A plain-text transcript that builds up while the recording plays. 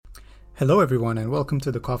Hello, everyone, and welcome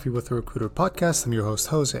to the Coffee with a Recruiter podcast. I'm your host,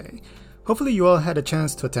 Jose. Hopefully, you all had a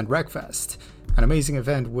chance to attend RecFest, an amazing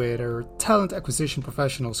event where talent acquisition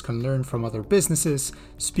professionals can learn from other businesses,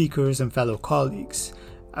 speakers, and fellow colleagues.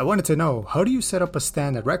 I wanted to know, how do you set up a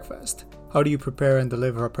stand at RecFest? How do you prepare and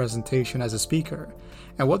deliver a presentation as a speaker?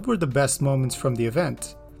 And what were the best moments from the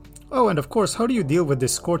event? Oh, and of course, how do you deal with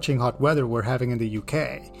this scorching hot weather we're having in the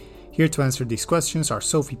UK? Here to answer these questions are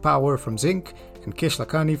Sophie Power from Zinc and Kish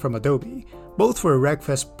Lakhani from Adobe. Both were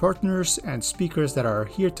RecFest partners and speakers that are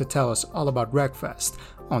here to tell us all about RecFest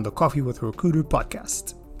on the Coffee with a Recruiter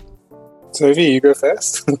podcast. Sophie, you go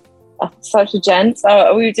first. Such a gent.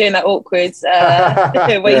 So we were doing that awkward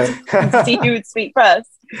waiting to see who would speak first.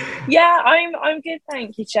 Yeah, I'm good,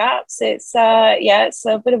 thank you, chaps. It's a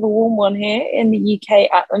bit of a warm one here in the UK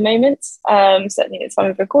at the moment. Certainly at the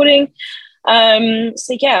time of recording. I'm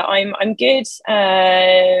good.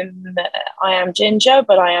 I am ginger,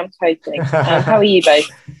 but I am coping. How are you both?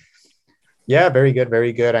 Yeah, very good,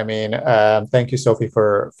 very good. I mean, thank you, Sophie,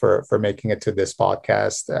 for making it to this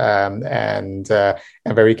podcast.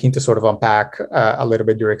 I'm very keen to sort of unpack a little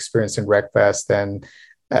bit your experience in RecFest and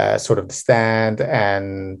sort of the stand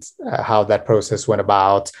and how that process went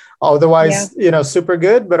about. Otherwise, super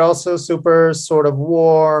good, but also super sort of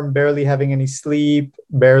warm, barely having any sleep,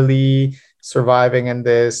 barely surviving in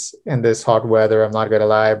this hot weather. I'm not gonna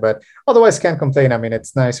lie, but otherwise can't complain. I mean,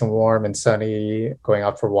 it's nice and warm and sunny. Going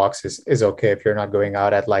out for walks is okay if you're not going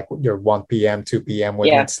out at like your 1 p.m., 2 p.m.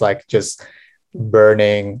 when it's like just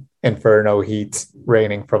burning inferno heat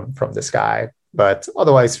raining from the sky. But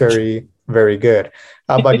otherwise, very, very good.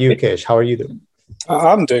 How about you, Kish? How are you doing?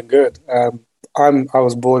 I'm doing good. I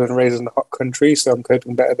was born and raised in a hot country, so I'm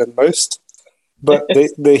coping better than most. But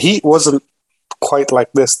the heat wasn't quite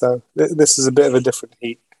like this, though. This is a bit of a different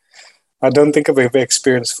heat. I don't think I've ever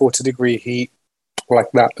experienced 40-degree heat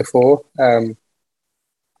like that before. And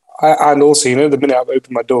also, the minute I've opened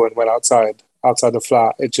my door and went outside the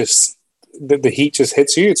flat, it just the heat just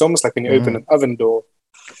hits you. It's almost like when you open an oven door.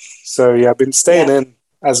 So yeah, I've been staying in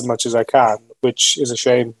as much as I can, which is a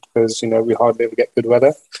shame because we hardly ever get good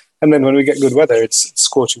weather. And then when we get good weather, it's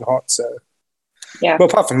scorching hot. So yeah, but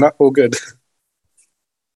apart from that, all good.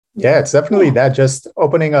 Yeah, it's definitely that. Just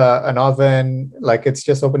opening an oven, like it's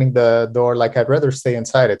just opening the door. Like I'd rather stay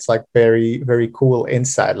inside. It's like very, very cool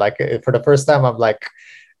inside. Like for the first time, I'm like,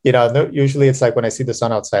 usually it's like when I see the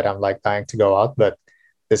sun outside, I'm like dying to go out. But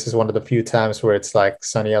this is one of the few times where it's like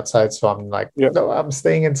sunny outside. So I'm like, no, I'm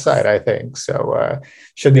staying inside, I think. So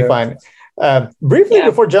should be fine. Briefly,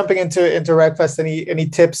 before jumping into RecFest, any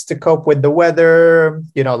tips to cope with the weather?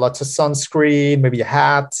 Lots of sunscreen, maybe a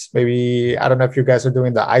hat, maybe, I don't know if you guys are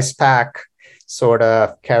doing the ice pack, sort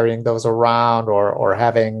of carrying those around or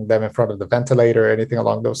having them in front of the ventilator, anything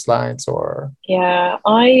along those lines, or? Yeah,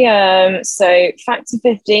 so factor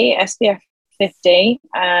 50, SPF 50.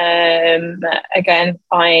 Again,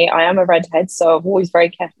 I am a redhead, so I'm always very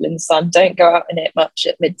careful in the sun. Don't go out in it much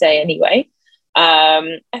at midday anyway.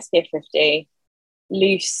 SPF 50,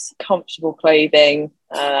 loose, comfortable clothing,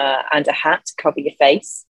 and a hat to cover your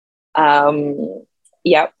face. When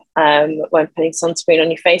putting sunscreen on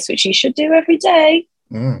your face, which you should do every day.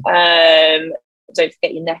 Don't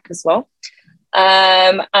forget your neck as well.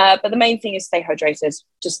 But the main thing is stay hydrated.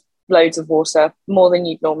 Just loads of water, more than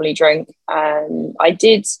you'd normally drink. I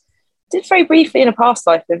did very briefly in a past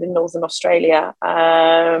life live in Northern Australia.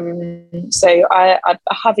 So I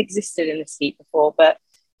have existed in this heat before, but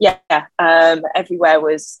everywhere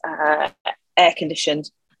was air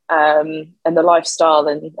conditioned, and the lifestyle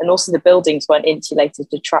and also the buildings weren't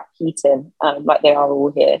insulated to trap heat in like they are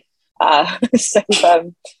all here.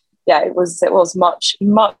 It was much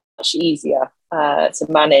easier to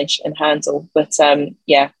manage and handle. But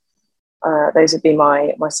those would be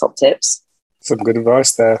my top tips. Some good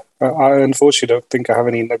advice there. I unfortunately don't think I have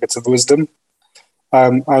any nuggets of wisdom.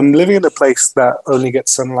 I'm living in a place that only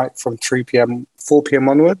gets sunlight from 3 p.m., 4 p.m.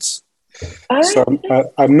 onwards. So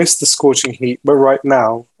I miss the scorching heat. But right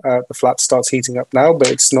now, the flat starts heating up now,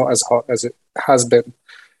 but it's not as hot as it has been.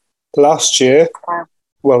 Last year,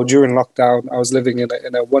 during lockdown, I was living in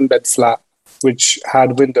a one-bed flat, which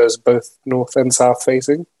had windows both north and south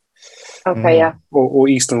facing. Okay, yeah. Or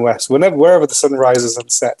east and west. Wherever the sun rises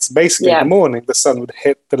and sets, basically in the morning, the sun would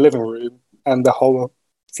hit the living room and the whole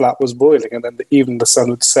flat was boiling. And then even the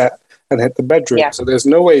sun would set and hit the bedroom. Yeah. So there's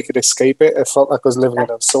no way you could escape it. It felt like I was living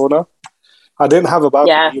in a sauna. I didn't have a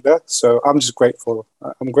balcony either. So I'm just grateful.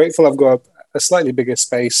 I'm grateful I've got a slightly bigger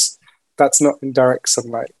space that's not in direct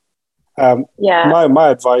sunlight. My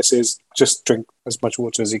advice is just drink as much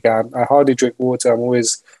water as you can. I hardly drink water.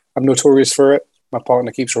 I'm notorious for it. My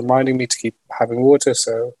partner keeps reminding me to keep having water,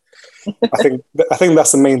 so I think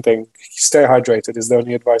that's the main thing. Stay hydrated is the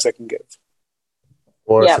only advice I can give.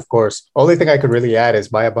 Of course. Only thing I could really add is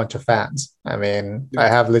buy a bunch of fans. I mean, I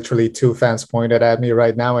have literally 2 fans pointed at me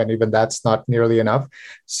right now, and even that's not nearly enough.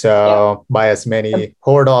 So buy as many,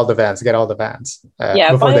 hoard all the fans, get all the fans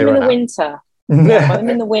before buy they them in run the out. winter. Buy them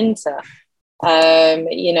in the winter.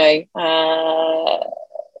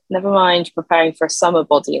 Never mind preparing for a summer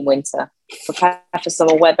body in winter. Prepare for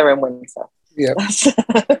summer weather in winter. Yeah, that's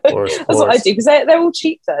what I do, because they're all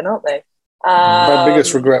cheap then, aren't they? My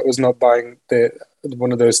biggest regret was not buying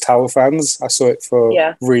one of those tower fans. I saw it for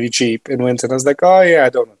really cheap in winter, and I was like, oh yeah, I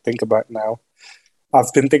don't want to think about it now.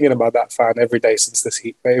 I've been thinking about that fan every day since this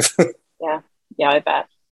heat wave. I bet.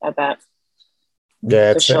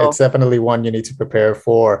 Yeah, it's definitely one you need to prepare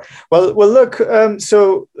for. Well, look.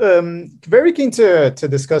 Very keen to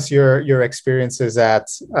discuss your experiences at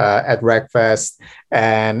RecFest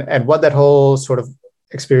and what that whole sort of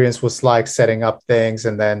experience was like, setting up things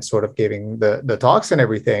and then sort of giving the talks and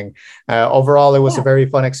everything. Overall, it was a very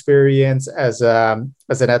fun experience as an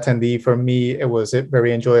attendee. For me, it was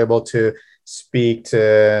very enjoyable to speak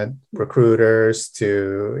to recruiters,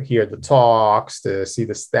 to hear the talks, to see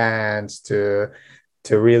the stands, to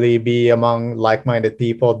really be among like-minded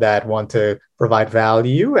people that want to provide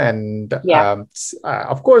value and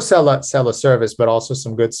of course sell a service, but also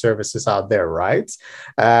some good services out there, right?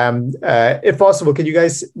 If possible, could you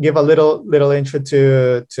guys give a little intro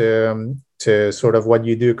to sort of what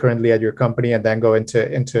you do currently at your company, and then go into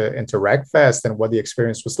RecFest and what the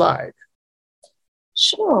experience was like?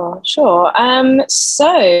 Sure. So I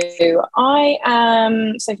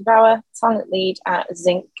am Sophie Power, talent lead at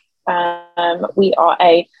Zinc. We are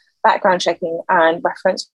a background checking and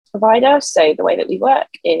reference provider. So the way that we work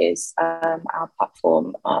is our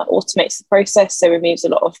platform automates the process, so removes a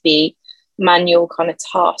lot of the manual kind of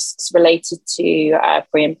tasks related to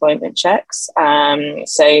pre-employment checks.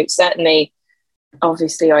 So certainly,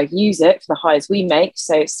 obviously, I use it for the hires we make.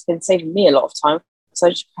 So it's been saving me a lot of time. So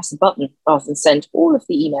I just press a button rather than send all of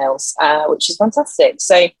the emails, which is fantastic.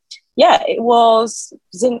 So it was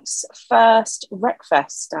Zinc's first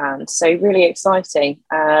RecFest stand. So really exciting.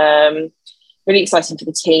 Really exciting for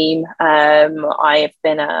the team. I have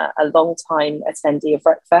been a long time attendee of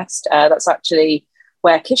RecFest. That's actually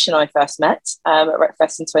where Kish and I first met at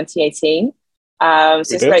RecFest in 2018. So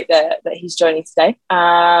it's great that he's joining today.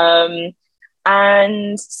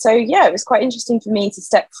 And so, it was quite interesting for me to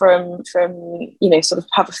step from sort of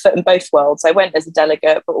have a foot in both worlds. I went as a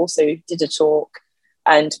delegate, but also did a talk,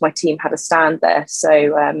 and my team had a stand there. So,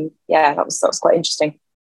 that was quite interesting.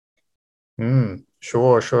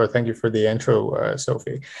 Sure. Thank you for the intro,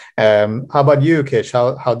 Sophie. How about you, Kish?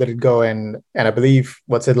 How did it go? And I believe,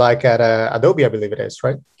 what's it like at Adobe? I believe it is,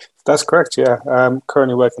 right? That's correct. Yeah, I'm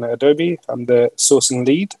currently working at Adobe. I'm the sourcing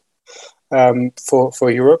lead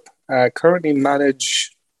for Europe. Currently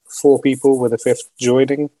manage 4 people with a 5th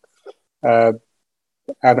joining, and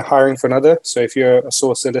hiring for another. So if you're a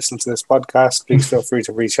sourcer listening to this podcast, please feel free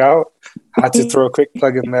to reach out. I had to throw a quick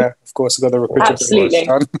plug in there. Of course, I've got the recruiter. Absolutely.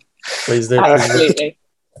 Please do. Absolutely.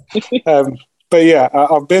 But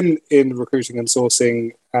I've been in recruiting and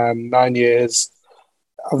sourcing 9 years.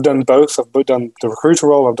 I've done both. I've done the recruiter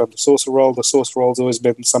role. I've done the sourcer role. The sourcer role has always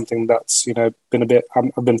been something that's been a bit.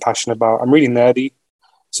 I've been passionate about. I'm really nerdy,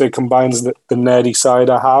 so it combines the nerdy side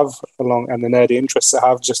I have and the nerdy interests I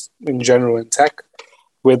have just in general in tech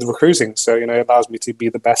with recruiting. So it allows me to be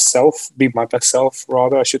my best self,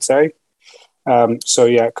 rather, I should say.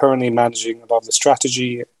 Currently managing a lot of the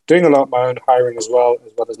strategy, doing a lot of my own hiring as well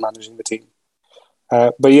as managing the team.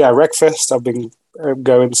 RecFest, I've been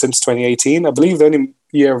going since 2018. I believe the only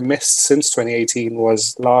year I've missed since 2018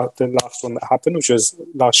 was the last one that happened, which was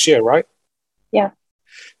last year, right? Yeah.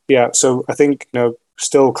 Yeah, so I think,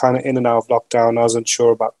 still kind of in and out of lockdown. I wasn't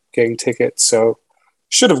sure about getting tickets, so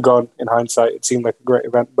should have gone in hindsight. It seemed like a great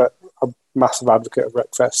event, but I'm a massive advocate of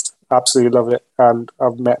RecFest. Absolutely love it, and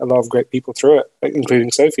I've met a lot of great people through it,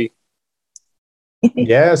 including Sophie.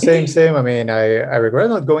 Yeah, same. I mean, I regret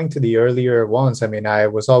not going to the earlier ones. I mean, I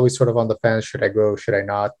was always sort of on the fence. Should I go? Should I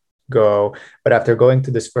not go? But after going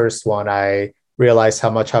to this first one, I realized how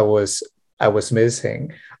much I was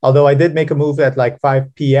missing. Although I did make a move at like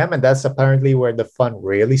 5 p.m. and that's apparently where the fun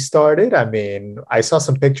really started. I mean, I saw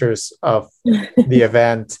some pictures of the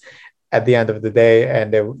event at the end of the day,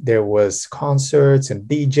 and there was concerts and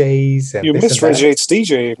DJs. And you missed Reg 8's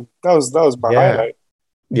DJing. That was my highlight.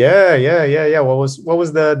 Yeah. What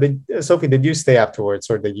was the Sophie? Did you stay afterwards,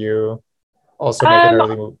 or did you also make an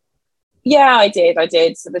early move? Yeah, I did.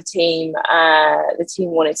 So the team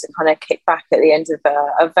wanted to kind of kick back at the end of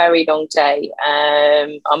a very long day.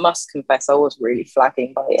 I must confess, I was really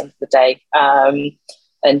flagging by the end of the day,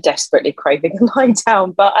 and desperately craving a lie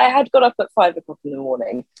down. But I had got up at 5 o'clock in the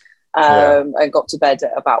morning, and got to bed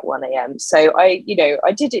at about 1 a.m. So I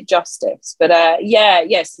did it justice. But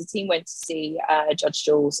yes, the team went to see Judge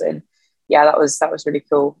Jules, and yeah, that was really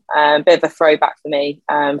cool. Bit of a throwback for me,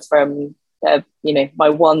 from my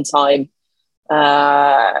one time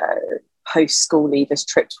post school leavers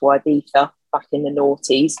trip to Ibiza back in the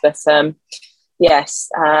noughties. But yes,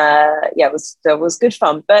 it was good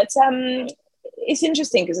fun. But it's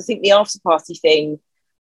interesting because I think the after party thing,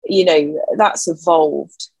 that's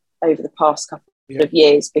evolved over the past couple of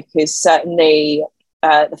years, because certainly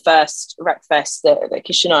the first RecFest that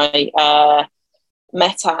Kish and I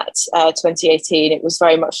met at 2018, it was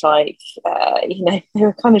very much like they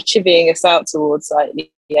were kind of chivying us out towards like the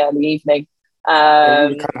early evening. We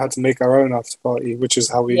kind of had to make our own after party, which is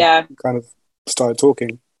how we kind of started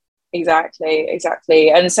talking. Exactly,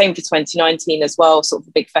 and the same for 2019 as well, sort of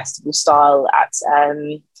a big festival style at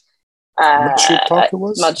Mudshoot Park. It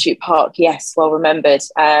was Mudshoot Park, yes, well remembered.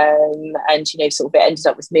 And sort of it ended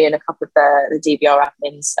up with me and a couple of the DBR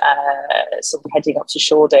admins sort of heading up to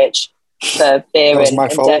Shoreditch for beer and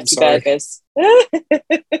dirty burgers.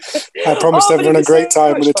 I promised everyone a great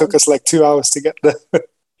time, and it took us like 2 hours to get there.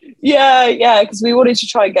 yeah, because we wanted to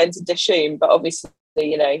try and get into Dishoom, but obviously,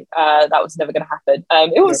 that was never going to happen.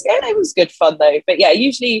 It was good fun though. But yeah,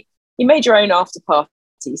 usually you made your own after party,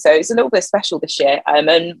 so it's a little bit special this year.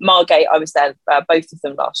 And Margate, I was there, both of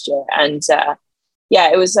them last year, and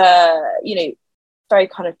it was very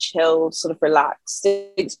kind of chilled, sort of relaxed.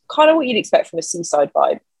 It's kind of what you'd expect from a seaside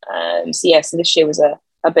vibe. So this year was a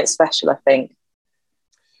bit special, I think.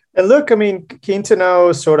 And look, I mean, keen to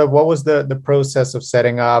know sort of what was the process of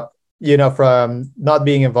setting up, from not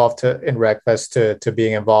being involved in RecFest to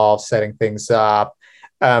being involved, setting things up,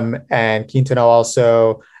 and keen to know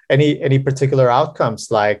also any particular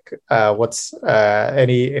outcomes, like what's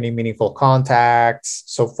any meaningful contacts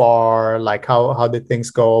so far, like how did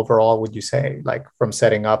things go overall, would you say, like from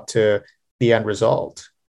setting up to the end result?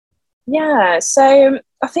 Yeah, so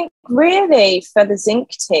I think really for the Zinc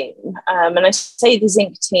team, and I say the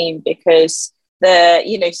Zinc team because my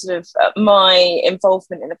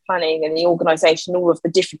involvement in the planning and the organisation, all of the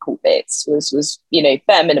difficult bits was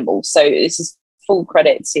bare minimal. So this is full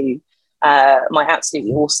credit to my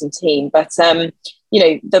absolutely awesome team. But the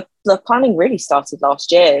planning really started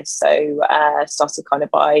last year. So started kind of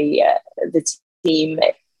by the team.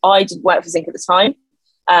 I didn't work for Zinc at the time.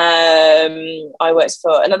 I worked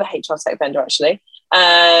for another HR tech vendor actually,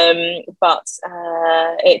 but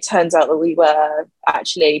it turns out that we were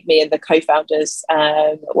actually, me and the co-founders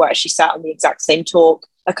were actually sat on the exact same talk,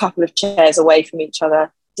 a couple of chairs away from each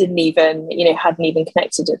other, hadn't even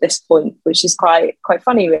connected at this point, which is quite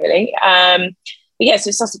funny really. But yeah, so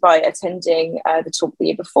it started by attending the talk the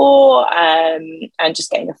year before, and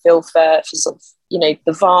just getting a feel for sort of the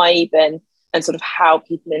vibe and sort of how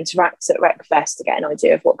people interact at RecFest to get an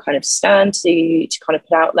idea of what kind of stand to kind of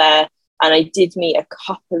put out there. And I did meet a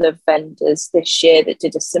couple of vendors this year that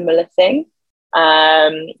did a similar thing,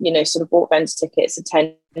 sort of bought vendor tickets,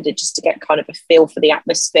 attended just to get kind of a feel for the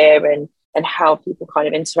atmosphere and how people kind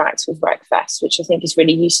of interact with RecFest, which I think is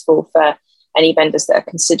really useful for any vendors that are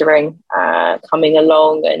considering coming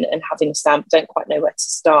along and having a stand but don't quite know where to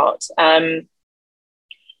start.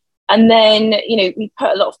 And then, we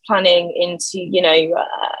put a lot of planning into,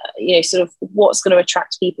 sort of what's going to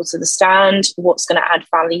attract people to the stand, what's going to add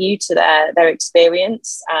value to their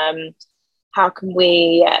experience. How can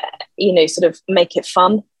we, sort of make it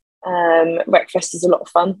fun? RecFest is a lot of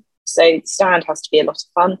fun, so the stand has to be a lot of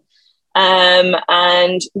fun.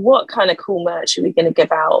 And what kind of cool merch are we going to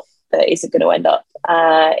give out that isn't going to end up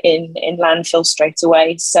in landfill straight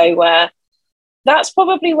away? So that's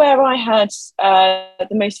probably where I had the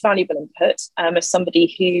most valuable input, as somebody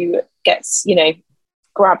who gets,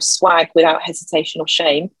 grabs swag without hesitation or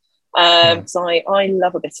shame. So I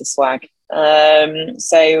love a bit of swag.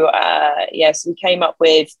 So we came up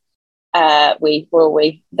with, they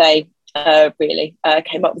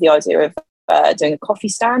came up with the idea of doing a coffee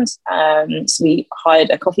stand. So we hired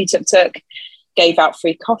a coffee tuk-tuk, gave out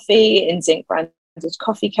free coffee in Zinc branded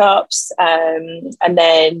coffee cups, and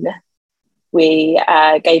then we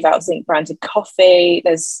gave out Zinc branded coffee.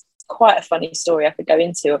 There's quite a funny story I could go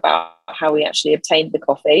into about how we actually obtained the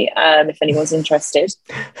coffee, if anyone's interested.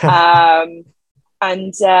 And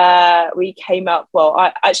we came up,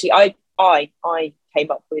 I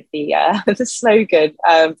came up with the slogan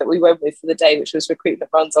that we went with for the day, which was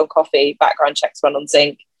recruitment runs on coffee, background checks run on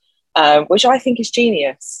Zinc. which I think is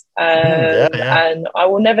genius. And I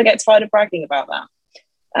will never get tired of bragging about that.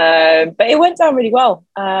 But it went down really well.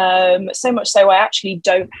 So much so I actually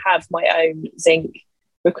don't have my own Zinc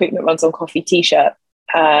Recruitment Runs on Coffee t-shirt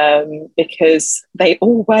because they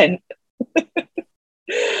all went.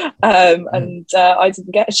 And I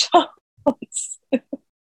didn't get a chance.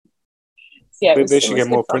 They should get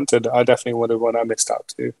more printed. I definitely wanted one. I missed out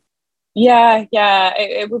too. Yeah,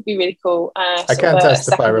 it would be really cool. I can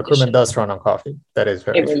testify. Recruitment does run on coffee. That is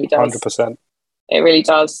very. It really does. 100%. It really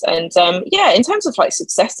does. And in terms of like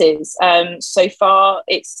successes, so far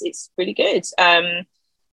it's really good. So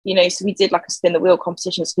we did like a spin the wheel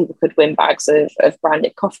competition, so people could win bags of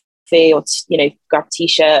branded coffee, or grab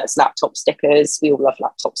t-shirts, laptop stickers. We all love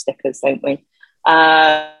laptop stickers, don't we?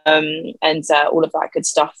 And all of that good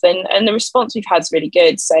stuff. And the response we've had is really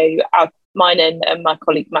good. So mine and my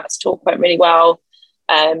colleague Matt's talk went really well.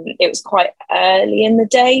 It was quite early in the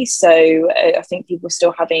day, so I think people were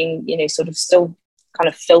still having, still kind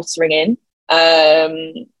of filtering in. But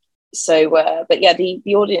yeah,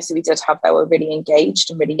 the audience that we did have there were really engaged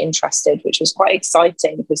and really interested, which was quite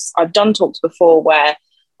exciting, because I've done talks before where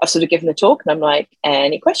I've sort of given the talk and I'm like,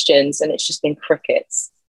 any questions? And it's just been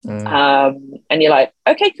crickets. And you're like,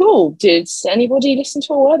 okay, cool. Did anybody listen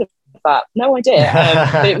to a word of that? No idea.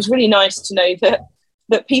 But it was really nice to know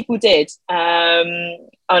that people did. And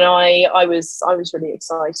I was really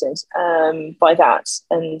excited by that,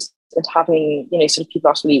 and having sort of people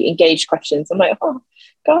ask really engaged questions. I'm like, oh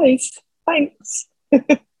guys, thanks.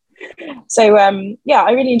 So I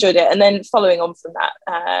really enjoyed it. And then following on from that,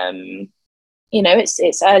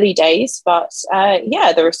 it's early days, but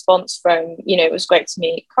the response from, it was great to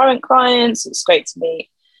meet current clients. It's great to meet,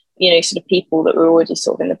 sort of people that we're already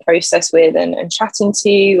sort of in the process with and chatting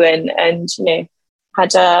to, and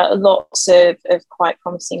had lots of quite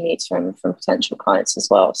promising leads from potential clients as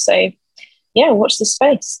well. So watch this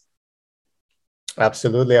space.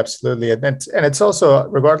 Absolutely. And it's also,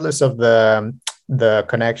 regardless of the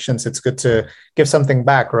connections, it's good to give something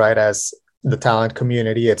back, right? As the talent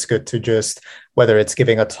community, it's good to just, whether it's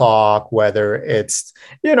giving a talk, whether it's,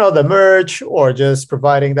 the merch, or just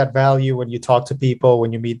providing that value when you talk to people,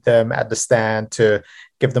 when you meet them at the stand, to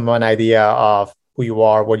give them an idea of who you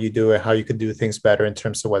are, what you do, and how you can do things better in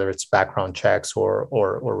terms of whether it's background checks or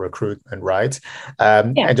recruitment, right?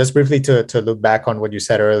 And just briefly to look back on what you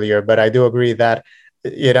said earlier, but I do agree that,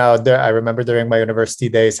 I remember during my university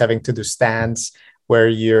days having to do stands where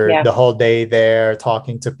you're the whole day there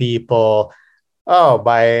talking to people.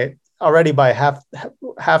 By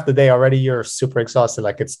half the day already, you're super exhausted.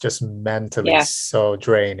 Like, it's just mentally so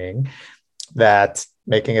draining that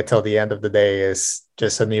making it till the end of the day is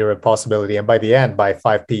just a near impossibility. And by the end, by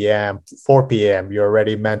 5 p.m., 4 p.m., you're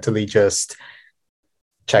already mentally just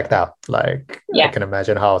checked out. Like, I can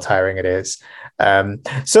imagine how tiring it is.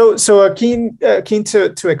 So keen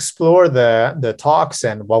to explore the talks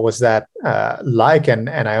and what was that like. And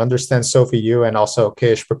I understand, Sophie, you and also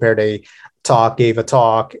Kish gave a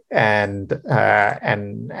talk and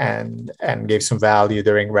gave some value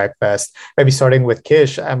during RecFest. Maybe starting with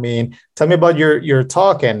Kish, I mean, tell me about your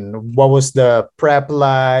talk and what was the prep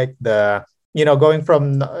like, going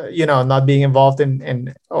from, not being involved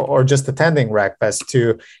in or just attending RecFest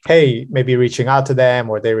to, hey, maybe reaching out to them,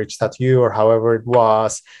 or they reached out to you, or however it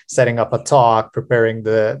was, setting up a talk, preparing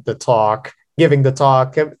the talk, giving the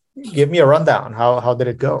talk. Give me a rundown. How did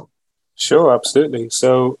it go? Sure, absolutely.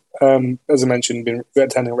 So, as I mentioned, been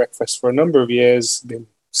attending RecFest for a number of years, been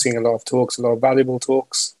seeing a lot of talks, a lot of valuable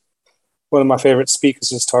talks. One of my favorite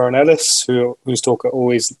speakers is Tyrone Ellis, whose talk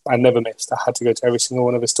I never missed. I had to go to every single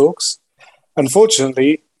one of his talks.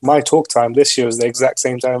 Unfortunately, my talk time this year was the exact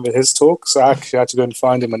same time with his talk, so I actually had to go and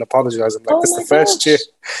find him and apologize. I'm like, it's the first year.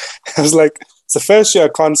 I was like, it's the first year I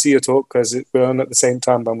can't see your talk because we're on at the same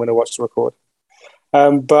time, but I'm going to watch the record.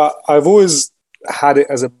 But I've always had it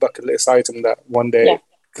as a bucket list item that one day,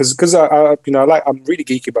 because I'm really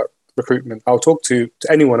geeky about recruitment. I'll talk to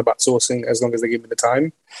anyone about sourcing as long as they give me the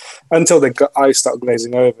time, until their eyes start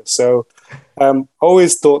glazing over. So I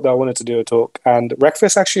always thought that I wanted to do a talk, and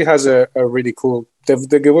RecFest actually has a really cool, they've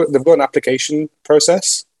got an application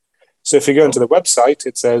process. So if you go into the website,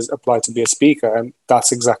 it says apply to be a speaker, and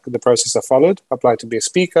that's exactly the process I followed. Apply to be a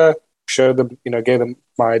speaker, show them, gave them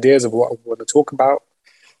my ideas of what I want to talk about.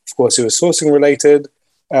 Of course, it was sourcing related,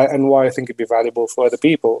 and why I think it'd be valuable for other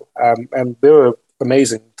people. And they were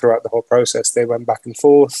amazing throughout the whole process. They went back and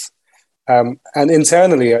forth. And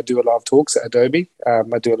internally, I do a lot of talks at Adobe. I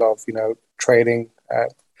do a lot of, training,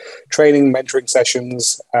 mentoring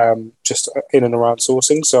sessions, just in and around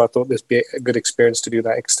sourcing. So I thought this would be a good experience to do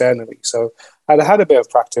that externally. So I had a bit of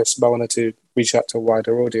practice, but I wanted to reach out to a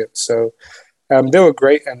wider audience. So they were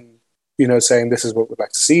great, and saying this is what we'd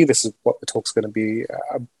like to see, this is what the talk's going to be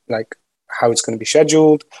like, how it's going to be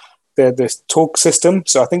scheduled. This talk system,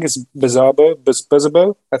 so I think it's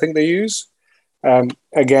Buzzabo, I think they use.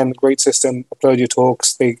 Again, great system. Upload your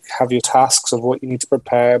talks. They have your tasks of what you need to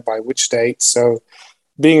prepare by which date. So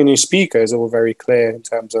being a new speaker is all very clear in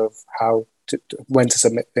terms of when to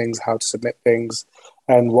submit things, how to submit things,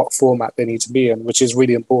 and what format they need to be in, which is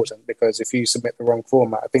really important, because if you submit the wrong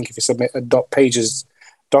format, I think if you submit a pages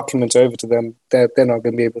document over to them, they're not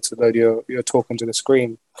going to be able to load your talk onto the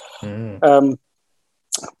screen.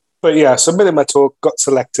 But yeah, submitted my talk, got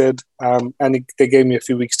selected, and they gave me a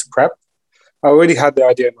few weeks to prep. I already had the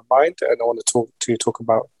idea in my mind, and I want to talk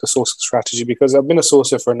about the sourcing strategy, because I've been a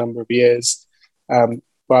sourcer for a number of years,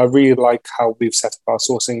 but I really like how we've set up our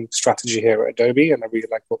sourcing strategy here at Adobe, and I really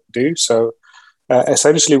like what we do. So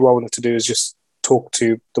essentially what I wanted to do is just talk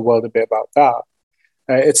to the world a bit about that.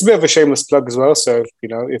 It's a bit of a shameless plug as well. So,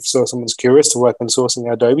 if someone's curious to work on sourcing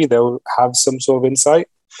at Adobe, they'll have some sort of insight.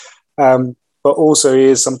 But also it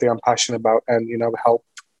is something I'm passionate about, and, help.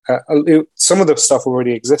 Some of the stuff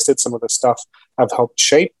already existed, some of the stuff I've helped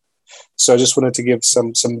shape. So I just wanted to give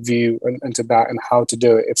some view into that and how to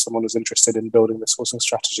do it if someone was interested in building the sourcing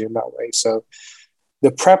strategy in that way. So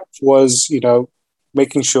the prep was,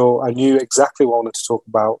 making sure I knew exactly what I wanted to talk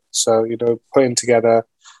about. So, putting together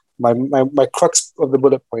my crux of the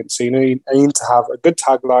bullet points. So, I need to have a good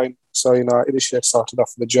tagline. So, initially I started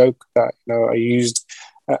off with a joke that, I used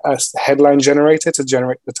a headline generator to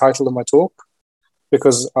generate the title of my talk,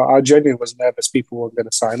 because I genuinely was nervous people weren't going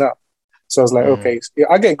to sign up. So I was like, okay,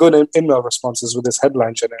 I get good email responses with this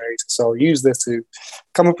headline generator, so I'll use this to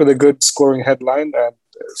come up with a good scoring headline, and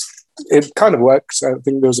it kind of works. I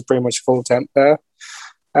think there was a pretty much full attempt there.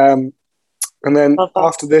 And then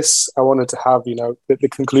after this, I wanted to have, the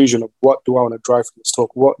conclusion of what do I want to drive from this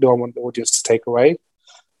talk? What do I want the audience to take away?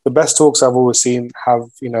 The best talks I've always seen have,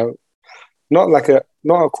 not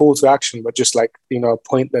a call to action, but just like, a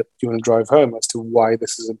point that you want to drive home as to why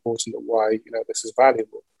this is important or why, this is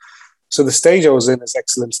valuable. So the stage I was in is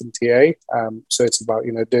excellence in TA. So it's about,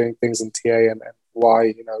 doing things in TA and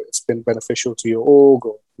why, it's been beneficial to your org,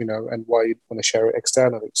 or, and why you want to share it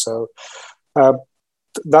externally. So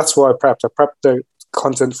that's what I prepped. I prepped the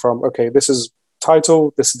content from, okay, this is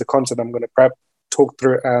title, this is the content I'm going to prep, talk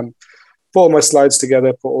through, put all my slides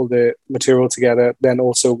together, put all the material together, then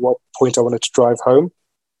also what point I wanted to drive home.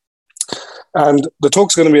 And the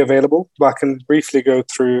talk's going to be available, but I can briefly go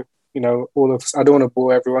through, all of, I don't want to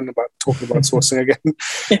bore everyone about talking about sourcing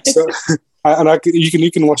again. So, and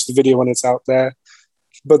you can watch the video when it's out there.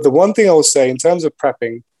 But the one thing I will say in terms of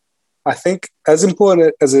prepping, I think as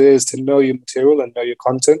important as it is to know your material and know your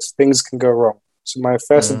content, things can go wrong. So my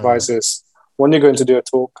first advice is, when you're going to do a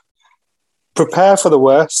talk, prepare for the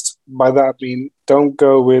worst. By that I mean, don't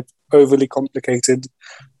go with overly complicated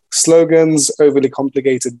slogans, overly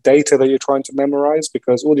complicated data that you're trying to memorize,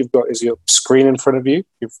 because all you've got is your screen in front of you.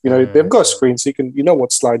 They've got a screen, so you know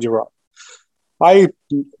what slide you're on. I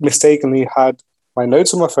mistakenly had my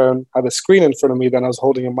notes on my phone, had a screen in front of me, then I was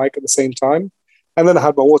holding a mic at the same time, and then I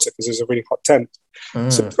had my water because it was a really hot tent.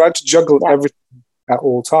 So trying to juggle everything at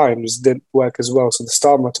all times didn't work as well. So the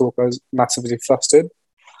start of my talk, I was massively flustered.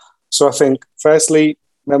 So I think, firstly,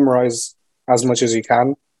 memorize as much as you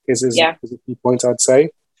can is a key point, I'd say.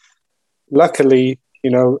 Luckily,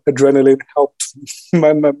 adrenaline helped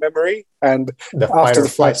my memory, and after the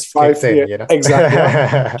first 5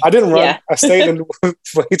 exactly, I didn't run. I stayed and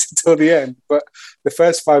waited till the end. But the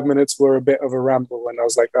first 5 minutes were a bit of a ramble, and I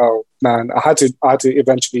was like, "Oh man!" I had to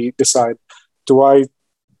eventually decide: do I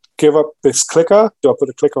give up this clicker? Do I put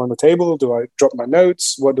a clicker on the table? Do I drop my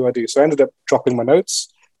notes? What do I do? So I ended up dropping my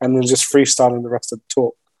notes and then just freestyling the rest of the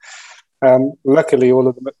talk. Luckily, all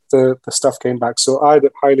of the stuff came back. So I'd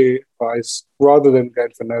highly advise, rather than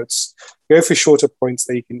going for notes, go for shorter points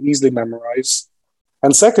that you can easily memorize.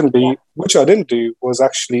 And secondly, which I didn't do, was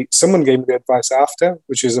actually, someone gave me the advice after,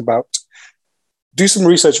 which is about, do some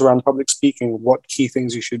research around public speaking, what key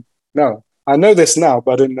things you should know. I know this now,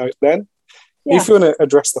 but I didn't know it then. If you want to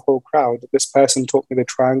address the whole crowd, this person taught me the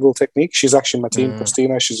triangle technique. She's actually my team,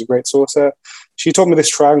 Christina. She's a great sourcer. She taught me this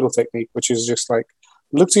triangle technique, which is just like,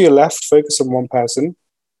 look to your left, focus on one person,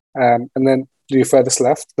 and then do your furthest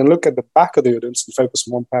left. Then look at the back of the audience and focus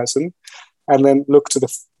on one person, and then look to the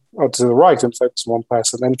right and focus on one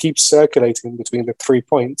person. Then keep circulating between the 3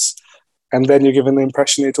 points, and then you're given the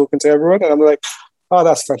impression you're talking to everyone. And I'm like, oh,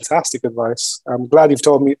 that's fantastic advice. I'm glad you've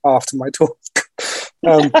told me after my talk.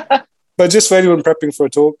 But just for anyone prepping for a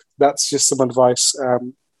talk, that's just some advice, for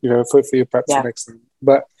your prep for next time.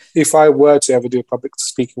 But if I were to ever do public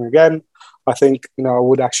speaking again, I think, I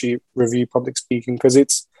would actually review public speaking, because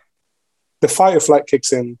it's the fight or flight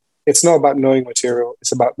kicks in. It's not about knowing material.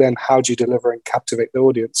 It's about then how do you deliver and captivate the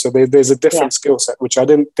audience. So there's a different skill set, which I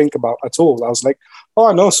didn't think about at all. I was like, oh,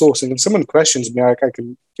 I know sourcing. If someone questions me, I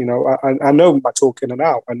can, I know my talk in and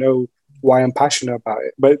out. I know why I'm passionate about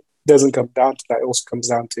it. But it doesn't come down to that. It also comes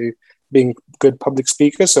down to being a good public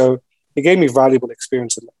speaker. So it gave me valuable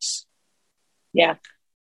experience in this. Yeah.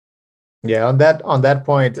 Yeah, on that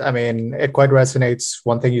point, I mean, it quite resonates.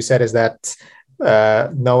 One thing you said is that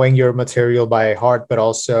knowing your material by heart, but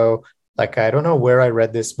also, like, I don't know where I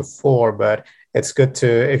read this before, but it's good to,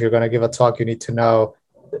 if you're going to give a talk, you need to know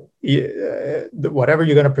whatever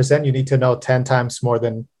you're going to present, you need to know 10 times more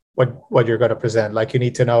than what you're going to present. Like, you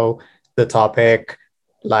need to know the topic,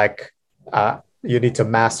 like you need to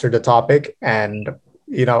master the topic. And,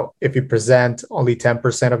 if you present only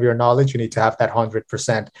 10% of your knowledge, you need to have that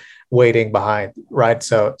 100% waiting behind, right?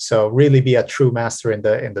 So really be a true master in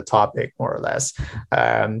the topic, more or less.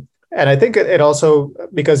 And I think it also,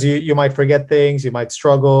 because you might forget things, you might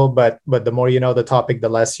struggle, but the more you know the topic, the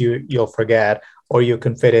less you'll forget, or you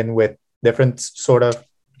can fit in with different sort of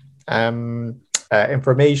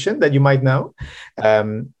information that you might know.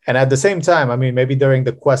 And at the same time, I mean, maybe during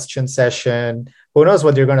the question session, who knows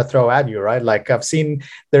what they're going to throw at you, right? Like, I've seen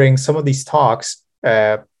during some of these talks,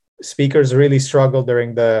 speakers really struggle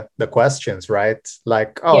during the questions, right?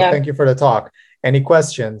 Like, thank you for the talk. Any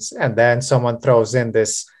questions? And then someone throws in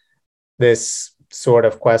this sort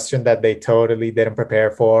of question that they totally didn't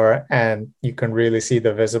prepare for. And you can really see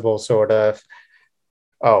the visible sort of,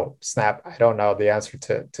 oh, snap, I don't know the answer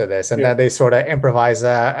to this. And then they sort of improvise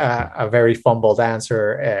a very fumbled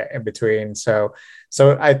answer in between. So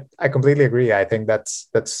I completely agree. I think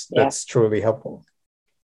that's truly helpful.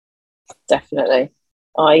 Definitely.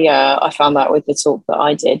 I found that with the talk that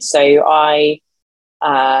I did. So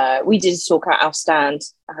we did a talk at our stand,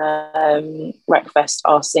 RecFest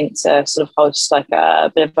asked Zinc to sort of host like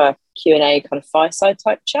a bit of a Q&A kind of fireside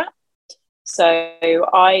type chat. So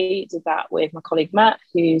I did that with my colleague Matt,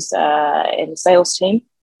 who's in the sales team,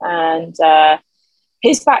 and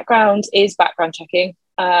his background is background checking.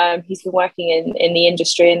 He's been working in the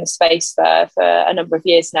industry, in the space for a number of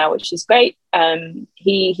years now, which is great.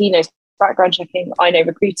 He knows background checking. I know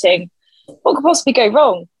recruiting. What could possibly go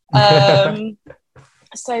wrong?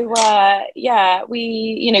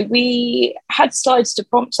 We had slides to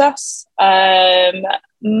prompt us.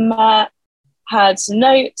 Matt had some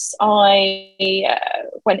notes. I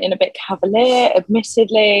went in a bit cavalier,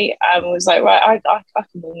 admittedly, and was like, right, I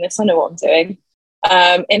can win this. I know what I'm doing.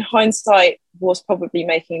 In hindsight, was probably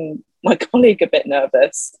making my colleague a bit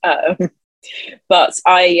nervous. But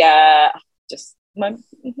I just, my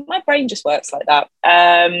brain just works like that.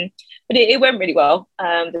 But it went really well,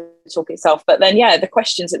 the talk itself. But then, the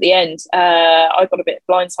questions at the end, I got a bit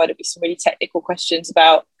blindsided with some really technical questions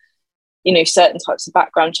about, certain types of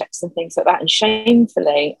background checks and things like that. And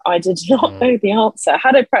shamefully, I did not know the answer.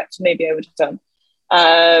 Had I prepped, maybe I would have done.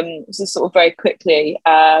 So sort of very quickly,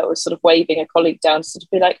 was sort of waving a colleague down to sort of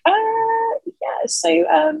be like, so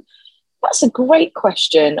that's a great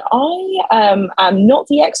question. I am not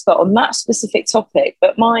the expert on that specific topic,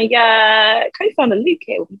 but my co-founder Luke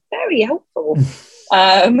here will be very helpful.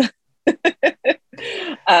 So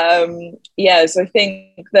I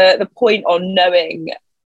think the point on knowing,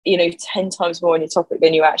 10 times more on your topic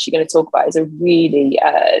than you're actually going to talk about is a really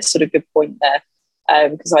sort of good point there,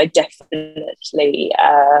 because I definitely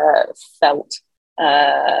felt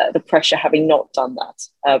the pressure having not done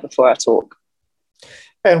that before our talk.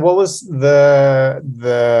 And what was the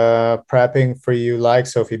prepping for you like,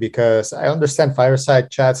 Sophie? Because I understand fireside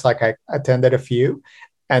chats, like I attended a few,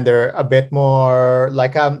 and they're a bit more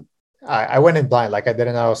like I went in blind, like I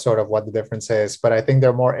didn't know sort of what the difference is, but I think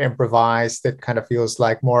they're more improvised. It kind of feels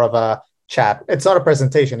like more of a chat. It's not a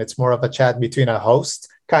presentation. It's more of a chat between a host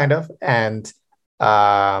kind of and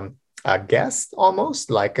a guest almost.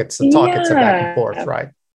 Like it's a talk, it's a back and forth, right?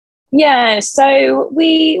 Yeah, so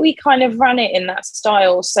we kind of ran it in that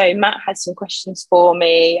style. So Matt had some questions for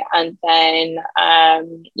me, and then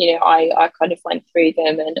I kind of went through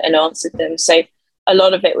them and answered them. So a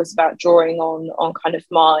lot of it was about drawing on kind of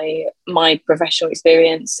my professional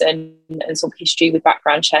experience and sort of history with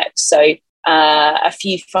background checks. So a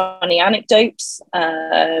few funny anecdotes.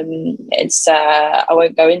 I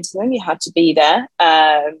won't go into them. You had to be there.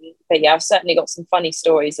 But yeah, I've certainly got some funny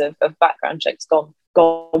stories of background checks gone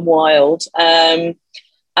wild. So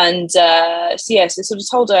sort of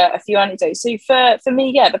told a few anecdotes. So for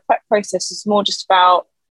me, the prep process is more just about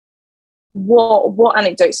what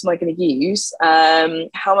anecdotes am I going to use? How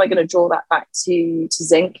am I going to draw that back to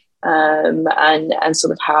Zinc? and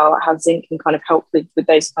sort of how Zinc can kind of help with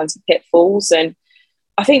those kinds of pitfalls. And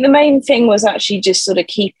I think the main thing was actually just sort of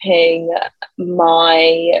keeping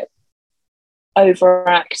my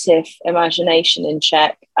overactive imagination in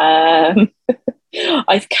check. I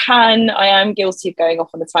am guilty of going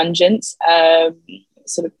off on a tangent.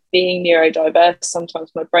 Sort of being neurodiverse,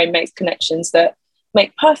 sometimes my brain makes connections that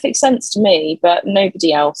make perfect sense to me, but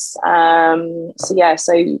nobody else. So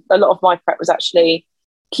a lot of my prep was actually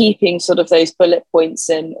keeping sort of those bullet points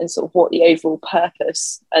and sort of what the overall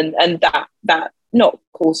purpose and that not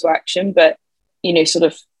call to action, but sort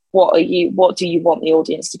of what do you want the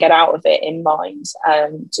audience to get out of it in mind,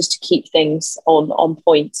 just to keep things on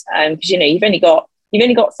point. Because you've only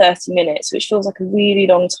got 30 minutes, which feels like a really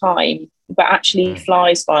long time, but actually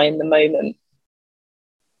flies by in the moment.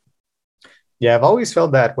 Yeah, I've always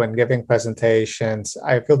felt that when giving presentations,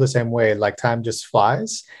 I feel the same way, like time just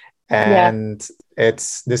flies. And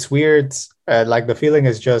it's this weird, like the feeling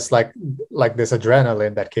is just like this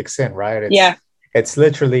adrenaline that kicks in, right? It's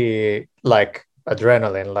literally like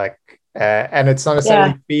adrenaline, like, and it's not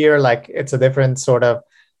necessarily fear, like it's a different sort of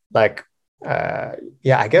like, I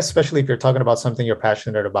guess, especially if you're talking about something you're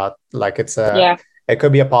passionate about, like it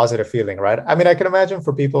could be a positive feeling, right? I mean, I can imagine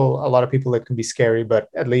for a lot of people, it can be scary, but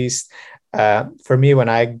at least for me, when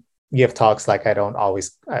I give talks, like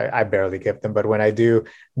I barely give them, but when I do,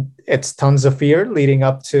 it's tons of fear leading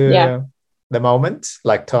up to the moment,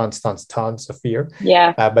 like tons of fear.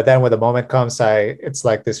 But then when the moment comes, it's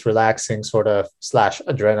like this relaxing sort of /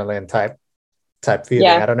 adrenaline type feeling.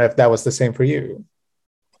 I don't know if that was the same for you.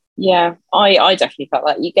 I definitely felt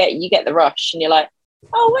that. You get the rush and you're like,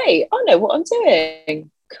 oh wait, I know what I'm doing,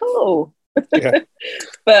 cool.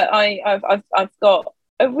 But I've got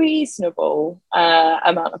a reasonable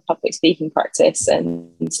amount of public speaking practice,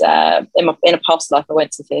 and in a past life I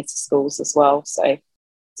went to theatre schools as well, so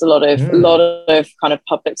it's a lot of kind of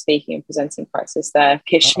public speaking and presenting practice there.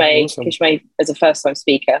 Kish made as a first time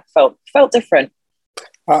speaker felt different.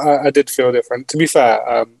 I did feel different, to be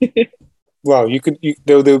fair. Well,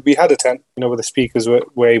 we had a tent, where the speakers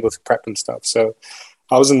were able to prep and stuff, so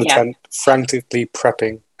I was in the tent frantically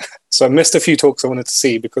prepping. So I missed a few talks I wanted to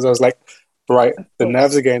see because I was like, right, the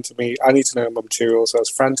nerves are getting to me. I need to know my material. So I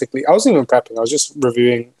wasn't even prepping. I was just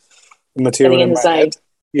reviewing the material in my head.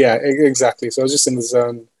 Yeah, exactly. So I was just in the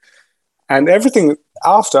zone. And everything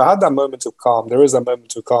after, I had that moment of calm. There is that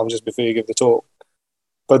moment of calm just before you give the talk.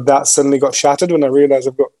 But that suddenly got shattered when I realized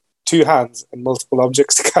I've got 2 hands and multiple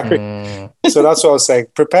objects to carry. So that's what I was saying.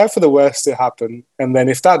 Prepare for the worst to happen. And then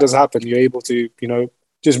if that does happen, you're able to,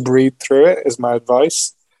 just breathe through it, is my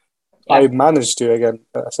advice. I managed to, again,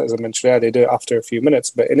 as I mentioned earlier, do it after a few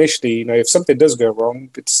minutes. But initially, if something does go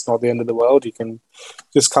wrong, it's not the end of the world. You can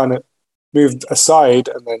just kind of move aside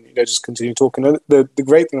and then, just continue talking. And the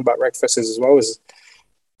great thing about RecFest is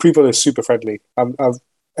people are super friendly.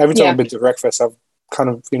 Every time I've been to RecFest, I've kind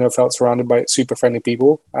of, felt surrounded by super friendly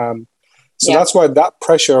people. So that's why that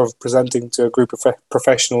pressure of presenting to a group of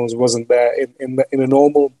professionals wasn't there in a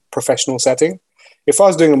normal professional setting. If I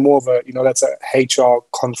was doing more of a, let's say HR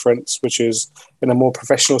conference, which is in a more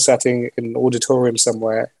professional setting in an auditorium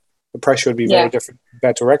somewhere, the pressure would be very different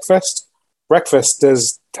compared to RecFest. RecFest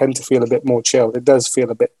does tend to feel a bit more chill. It does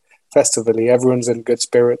feel a bit festively. Everyone's in good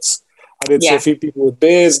spirits. I did see a few people with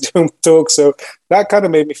beers doing talk, so that kind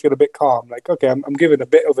of made me feel a bit calm. Like, okay, I'm giving a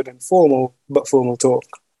bit of an informal but formal talk.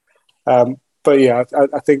 But yeah,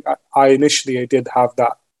 I think I initially did have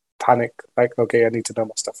that panic, like, okay, I need to know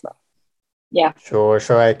my stuff now. Yeah. Sure.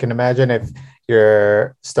 I can imagine if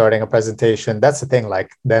you're starting a presentation, that's the thing,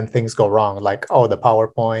 like then things go wrong. Like, oh, the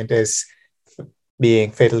PowerPoint is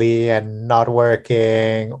being fiddly and not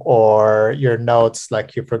working, or your notes,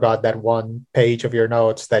 like you forgot that one page of your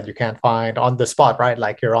notes that you can't find on the spot, right?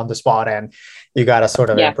 Like you're on the spot and you got to sort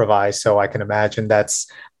of improvise. So I can imagine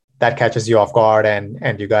that catches you off guard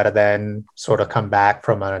and you got to then sort of come back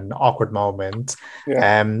from an awkward moment.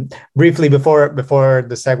 Briefly before the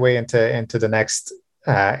segue into the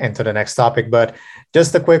next topic, but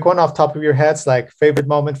just a quick one off top of your heads, like favorite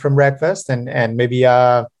moment from RecFest and maybe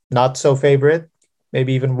not so favorite,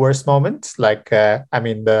 maybe even worst moment, like those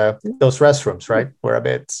restrooms, right, were a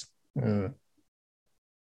bit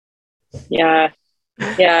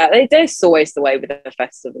That's always the way with a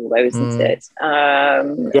festival, though, isn't it?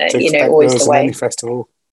 Always the way. Any festival.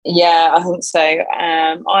 Yeah, I think so.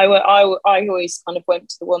 I always kind of went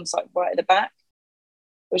to the ones like right at the back,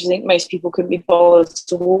 which I think most people couldn't be bothered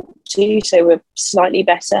to walk to, so we're slightly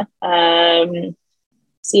better. I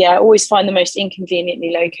always find the most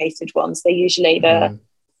inconveniently located ones. They're usually the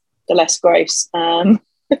less gross.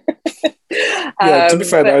 Yeah, to be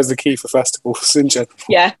fair, that was the key for festivals in general.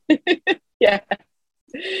 Yeah. Yeah.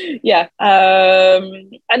 Yeah.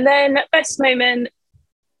 And then best moment,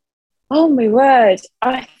 oh my word.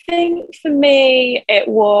 I think for me, it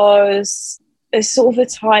was a sort of a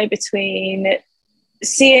tie between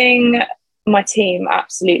seeing my team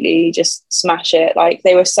absolutely just smash it. Like,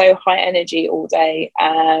 they were so high energy all day,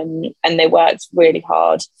 and they worked really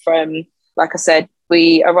hard from, like I said,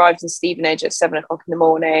 we arrived in Stevenage at 7 o'clock in the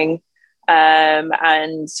morning,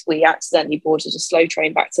 and we accidentally boarded a slow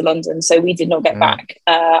train back to London. So we did not get back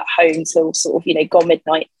home till sort of, gone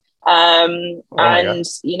midnight. The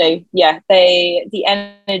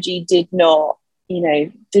energy did not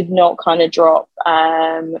kind of drop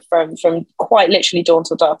from quite literally dawn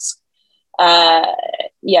till dusk. I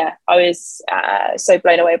was so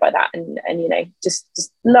blown away by that, and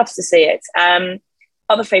just love to see it.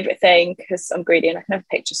 Other favorite thing, because I'm greedy and I can have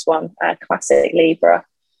pick just one, classic Libra,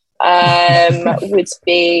 would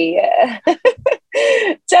be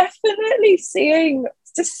definitely seeing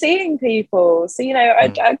people. So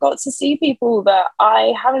I got to see people that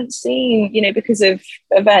I haven't seen, because of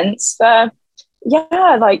events for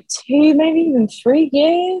like 2, maybe even 3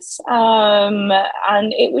 years,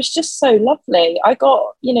 and it was just so lovely. I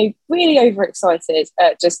got really overexcited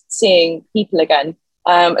at just seeing people again,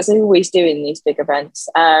 as I always do in these big events,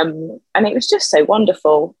 and it was just so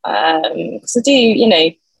wonderful. So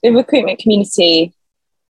the recruitment community,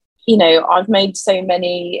 I've made so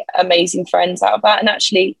many amazing friends out of that, and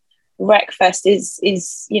actually RecFest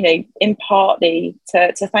is in partly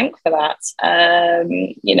to thank for that.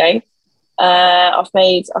 I've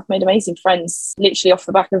made amazing friends literally off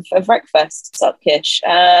the back of RecFest. What's up, Kish?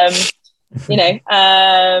 Off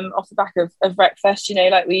the back of RecFest,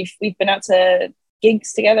 like we've been out to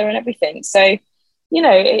gigs together and everything. So, I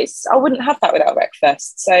wouldn't have that without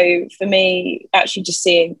RecFest. So for me, actually just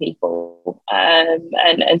seeing people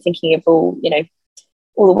and thinking of all the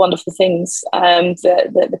wonderful things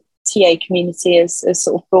that the TA community has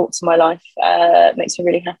sort of brought to my life makes me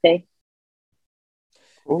really happy.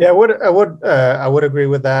 Yeah, I would agree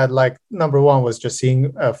with that. Like, number one was just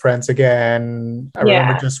seeing friends again. I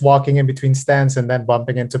remember just walking in between stands and then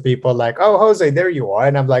bumping into people like, "Oh, Jose, there you are,"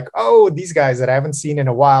 and I'm like, "Oh, these guys that I haven't seen in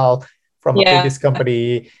a while from a previous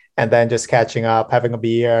company," and then just catching up, having a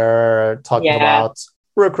beer, talking about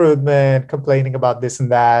recruitment, complaining about this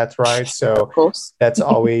and that, right? So of course, that's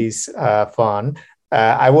always fun.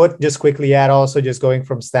 I would just quickly add also just going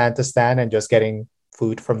from stand to stand and just getting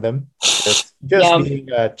food from them, just being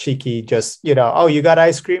cheeky, just oh, you got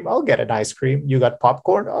ice cream, I'll get an ice cream. You got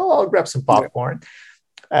popcorn, oh, I'll grab some popcorn.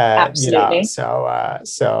 Absolutely.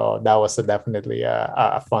 So that was definitely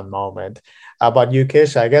a fun moment. How about you,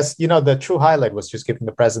 Kish? I guess the true highlight was just giving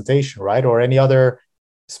the presentation, right? Or any other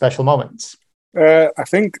special moments? I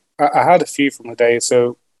think I had a few from the day.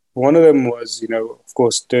 So one of them was of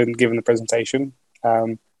course giving the presentation.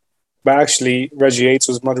 But actually, Reggie Yates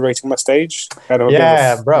was moderating my stage. And I'm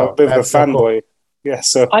a bit of a fanboy. Cool. Yeah,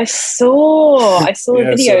 so I saw a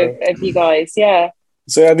video of you guys. Yeah.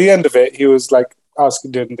 So at the end of it, he was like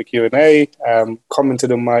doing the Q&A,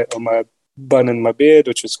 commented on my bun and my beard,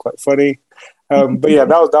 which was quite funny. But yeah,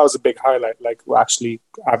 that was a big highlight. Like, we're actually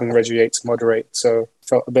having Reggie Yates moderate, so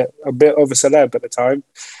felt a bit of a celeb at the time.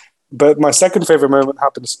 But my second favorite moment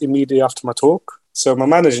happened immediately after my talk. So my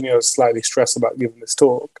manager was slightly stressed about giving this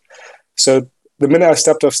talk. So the minute I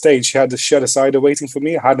stepped off stage, she had the shed of cider waiting for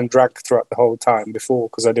me. I hadn't drank throughout the whole time before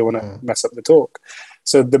because I didn't want to mess up the talk.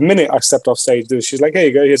 So the minute I stepped off stage, she's like, "Here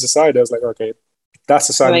you go, here's a cider." I was like, "Okay, that's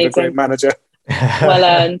a sign of a great manager." Well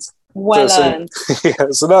earned. Earned.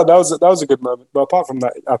 Yeah, so that was a good moment. But apart from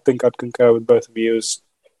that, I think I'd concur with both of you. Is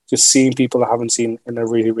just seeing people I haven't seen in a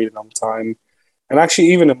really, really long time. And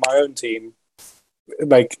actually, even in my own team,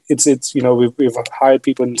 like it's we've hired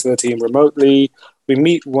people into the team remotely. We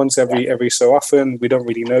meet once every so often. We don't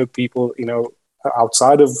really know people,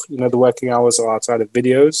 outside of the working hours or outside of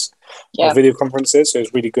videos or video conferences. So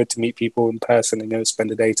it's really good to meet people in person and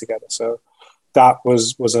spend a day together. So that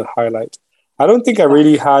was a highlight. I don't think I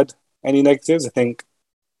really had any negatives. I think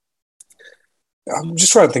I'm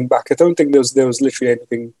just trying to think back. I don't think there was literally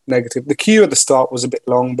anything negative. The queue at the start was a bit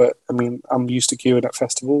long, but I mean, I'm used to queuing at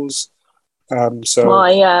festivals. So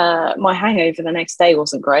my hangover the next day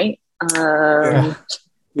wasn't great.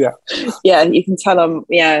 Yeah, you can tell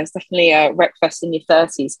it's definitely a RecFest in your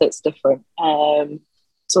 30s hits different.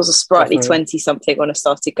 So I was a sprightly 20-something when I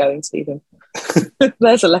started going to them.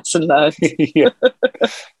 There's a lesson learned. Yeah.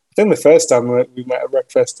 I think the first time we met at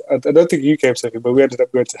RecFest, I don't think you came, Sophie, but we ended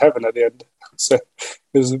up going to heaven at the end. So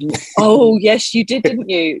it was... Oh, yes, you did, didn't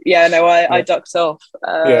you? Yeah, no, I ducked off.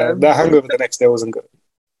 The hangover the next day wasn't good.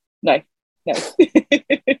 no.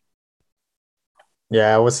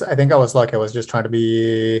 Yeah, I think I was lucky. I was just trying to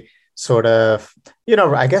be sort of,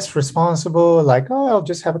 I guess responsible, like, oh, I'll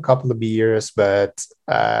just have a couple of beers, but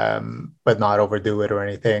not overdo it or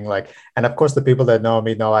anything. Like, and of course the people that know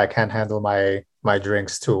me know I can't handle my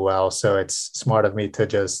drinks too well. So it's smart of me to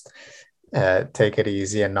just take it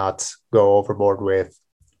easy and not go overboard with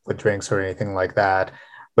drinks or anything like that.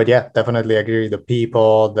 But yeah, definitely agree. The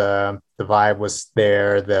people, the vibe was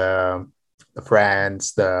there, the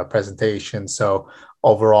friends, the presentation. So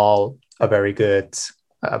overall, a very good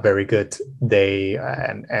day,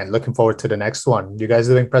 and looking forward to the next one. You guys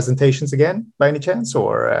doing presentations again by any chance,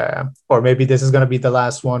 or maybe this is going to be the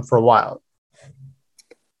last one for a while?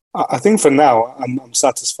 I think for now, I'm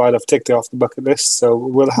satisfied. I've ticked it off the bucket list. So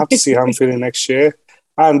we'll have to see how I'm feeling next year,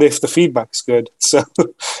 and if the feedback's good. So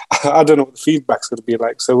I don't know what the feedback's going to be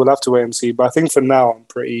like. So we'll have to wait and see. But I think for now, I'm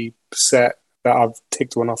pretty set that I've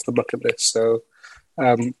ticked one off the bucket list. So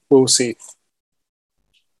we'll see.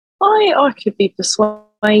 I could be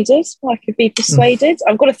persuaded.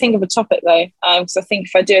 I've got to think of a topic though, because I think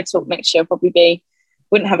if I do a talk next year, I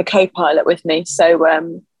wouldn't have a co-pilot with me.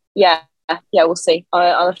 So yeah, we'll see.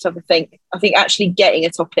 I'll have to have a think. I think actually getting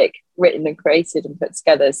a topic written and created and put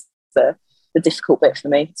together is the difficult bit for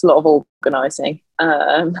me. It's a lot of organising.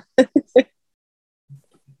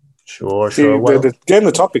 Sure. Getting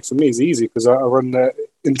the topic for me is easy because I run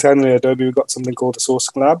internally at Adobe. We've got something called a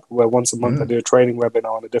sourcing lab where once a month I do a training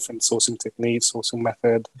webinar on a different sourcing technique, sourcing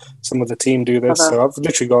method. Some of the team do this. So I've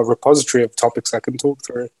literally got a repository of topics I can talk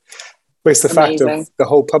through. But it's the fact of the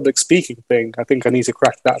whole public speaking thing. I think I need to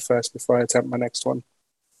crack that first before I attempt my next one.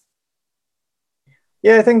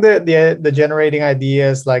 Yeah, I think the generating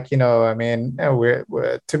ideas, like, I mean,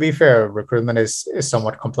 we're to be fair, recruitment is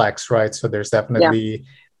somewhat complex, right? So there's definitely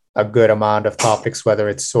a good amount of topics, whether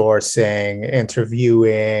it's sourcing,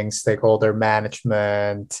 interviewing, stakeholder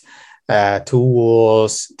management,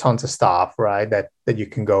 tools, tons of stuff, right? That you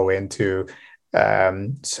can go into. But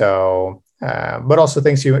also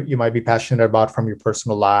things you might be passionate about from your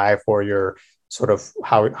personal life, or your sort of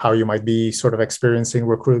how you might be sort of experiencing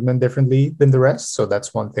recruitment differently than the rest. So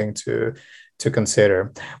that's one thing to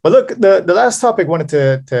consider. But look, the last topic I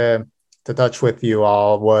wanted to touch with you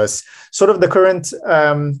all was sort of the current,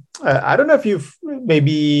 I don't know if you've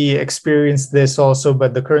maybe experienced this also,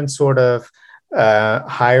 but the current sort of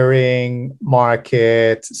hiring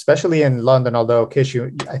market, especially in London, although Kish,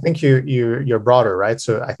 I think you're broader, right?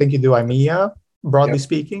 So I think you do EMEA, broadly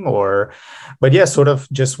speaking, but yeah, sort of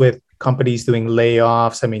just with companies doing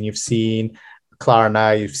layoffs. I mean, you've seen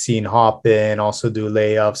Klarna, you've seen Hopin also do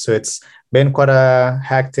layoffs. So it's been quite a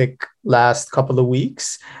hectic last couple of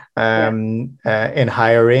weeks in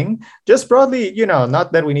hiring. Just broadly,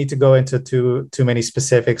 not that we need to go into too many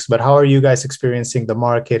specifics, but how are you guys experiencing the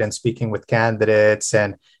market and speaking with candidates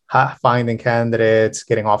and finding candidates,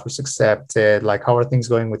 getting offers accepted? Like, how are things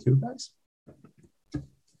going with you guys?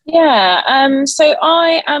 Yeah, so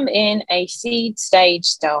I am in a seed stage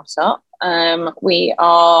startup. We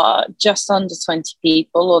are just under 20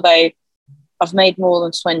 people, although I've made more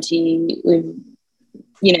than 20 with,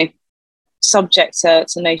 subject to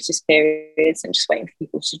notice periods and just waiting for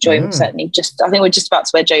people to join. Certainly, I think we're just about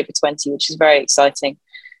to edge over 20, which is very exciting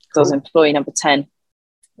because I was employee number 10.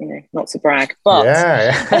 Not to brag, but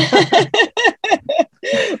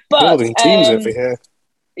building teams over here.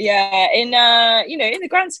 Yeah, in the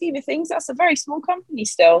grand scheme of things, that's a very small company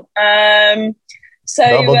still. So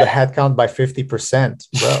double the headcount by 50%.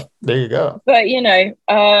 Well, there you go. But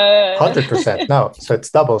 100%. No, so it's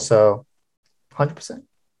double. So 100%.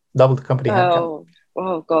 Double the company headcount.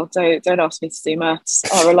 Oh God! Don't ask me to do maths.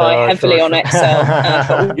 I rely heavily on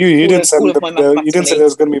Excel. You didn't say there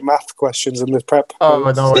was going to be math questions in the prep. Oh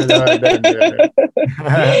no, I didn't.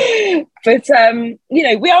 But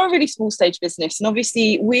we are a really small stage business, and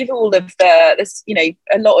obviously with all of there's a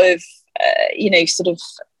lot of sort of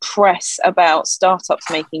press about startups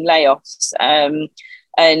making layoffs, and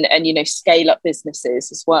scale up businesses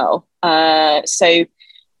as well. So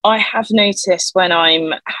I have noticed when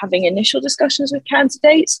I'm having initial discussions with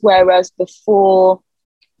candidates, whereas before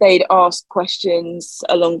they'd ask questions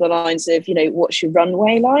along the lines of, what's your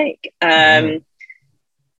runway like?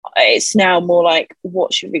 It's now more like,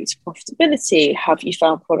 what's your route to profitability? Have you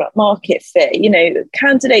found product market fit?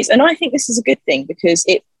 Candidates, and I think this is a good thing because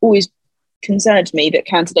it always concerned me that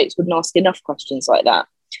candidates wouldn't ask enough questions like that.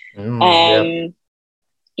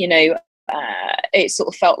 It sort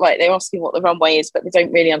of felt like they're asking what the runway is, but they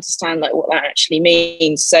don't really understand what that actually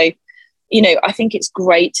means. So I think it's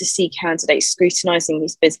great to see candidates scrutinising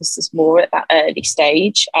these businesses more at that early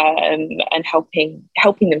stage, and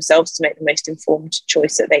helping themselves to make the most informed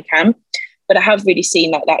choice that they can. But I have really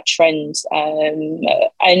seen that trend,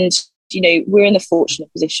 and we're in the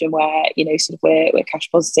fortunate position where sort of we're cash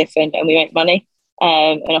positive and we make money,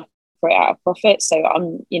 and operate out of profit. So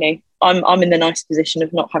I'm in the nice position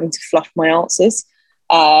of not having to fluff my answers.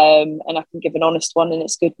 And I can give an honest one, and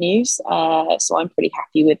it's good news. So I'm pretty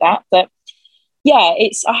happy with that. But yeah,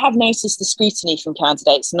 I have noticed the scrutiny from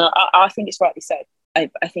candidates, and I think it's rightly so. I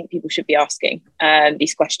think people should be asking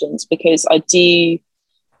these questions, because I do,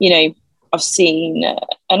 I've seen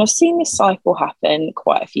this cycle happen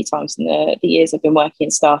quite a few times in the years I've been working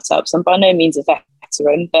in startups. I'm by no means a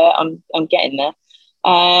veteran, but I'm getting there.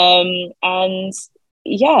 And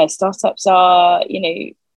yeah, startups are,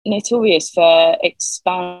 notorious for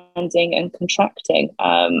expanding and contracting,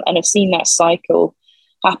 and I've seen that cycle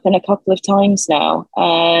happen a couple of times now.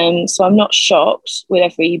 So I'm not shocked. With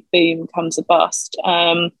every boom comes a bust,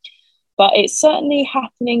 but it's certainly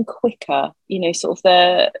happening quicker. Sort of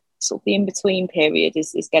the in-between period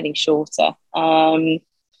is getting shorter. So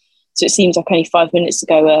it seems like only 5 minutes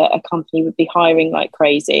ago a company would be hiring like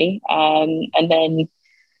crazy, and then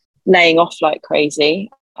laying off like crazy.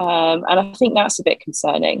 And I think that's a bit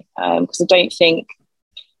concerning, because I don't think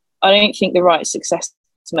the right success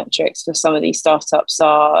metrics for some of these startups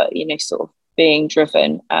are, sort of being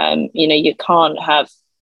driven. You can't have,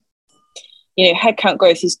 headcount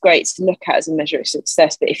growth is great to look at as a measure of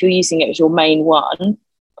success, but if you're using it as your main one,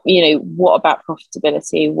 what about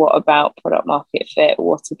profitability? What about product market fit?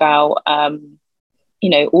 What about,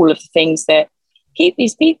 all of the things that keep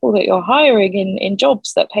these people that you're hiring in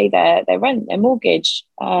jobs that pay their rent, their mortgage,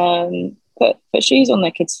 put shoes on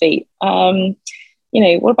their kids' feet?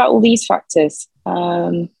 What about all these factors?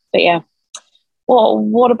 But yeah,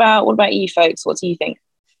 what about you folks? What do you think?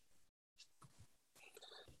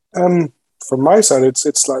 From my side,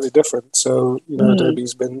 it's slightly different. So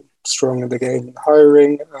Adobe's been strong in the game in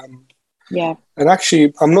hiring. And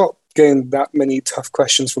actually, I'm not getting that many tough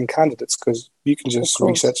questions from candidates, because you can just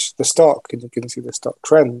research the stock and you can see the stock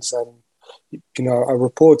trends, and our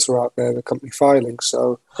reports are out there, the company filings.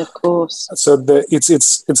 So of course, it's a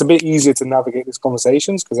bit easier to navigate these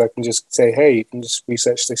conversations, because I can just say, hey, you can just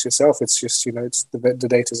research this yourself. It's just it's the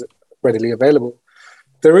data is readily available.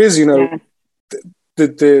 There is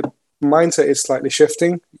the mindset is slightly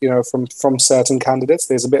shifting. From certain candidates,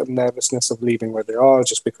 there's a bit of nervousness of leaving where they are,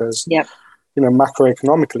 just because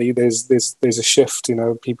macroeconomically there's a shift.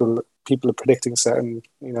 People are predicting certain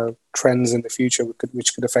trends in the future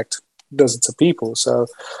which could affect dozens of people. So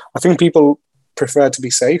I think people prefer to be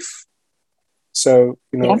safe. So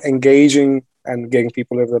engaging and getting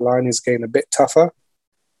people over the line is getting a bit tougher.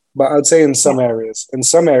 But I'd say in some areas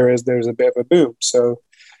there's a bit of a boom. So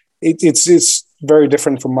it's very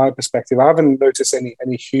different from my perspective. I haven't noticed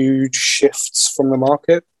any huge shifts from the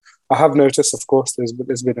market. I have noticed, of course, there's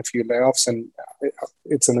been a few layoffs, and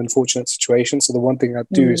it's an unfortunate situation. So the one thing I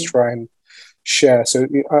do is try and share. So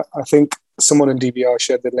I think someone in DBR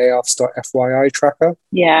shared the layoffs.fyi tracker.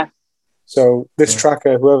 Yeah. So this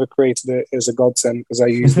tracker, whoever created it, is a godsend, because I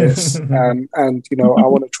use this, and I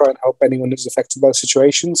want to try and help anyone who's affected by the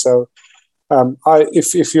situation. So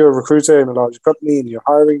if you're a recruiter in a large company and you're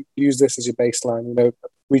hiring, use this as your baseline.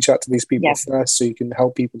 Reach out to these people first, so you can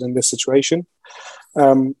help people in this situation.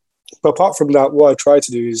 But apart from that, what I try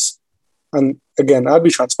to do is, and again, I'd be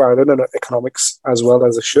transparent. I don't know economics as well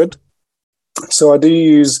as I should. So I do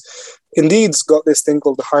use, Indeed's got this thing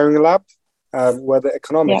called the Hiring Lab, where the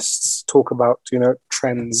economists talk about,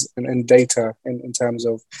 trends and data in terms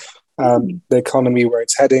of the economy, where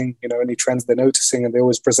it's heading, any trends they're noticing, and they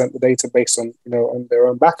always present the data based on, on their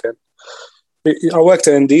own backend. I worked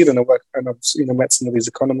at Indeed, and I've met some of these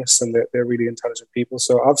economists, and they're really intelligent people.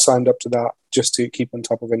 So I've signed up to that just to keep on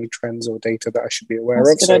top of any trends or data that I should be aware of.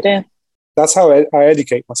 That's a good idea. That's how I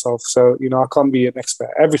educate myself. So, I can't be an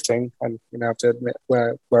expert at everything, and, I have to admit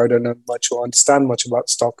where I don't know much or understand much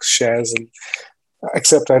about stocks, shares, and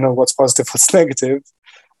except I know what's positive, what's negative.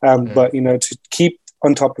 But, to keep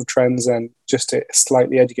on top of trends and just to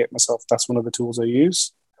slightly educate myself, that's one of the tools I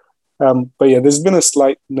use. But yeah, there's been a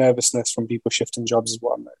slight nervousness from people shifting jobs, is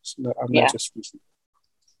what I've noticed recently.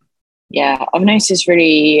 Yeah, I've noticed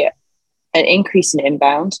really an increase in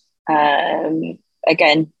inbound.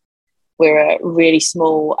 Again, we're a really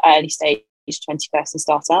small, early stage 20-person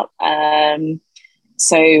startup.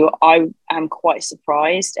 So I am quite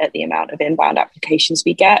surprised at the amount of inbound applications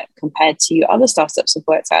we get compared to other startups I've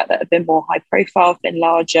worked at that have been more high profile, been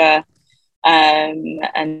larger,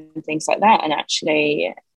 and things like that. And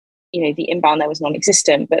actually, the inbound there was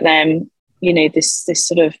non-existent. But then this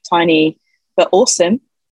sort of tiny but awesome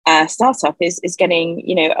startup is getting,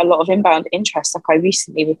 a lot of inbound interest. Like I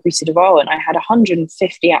recently recruited a role and I had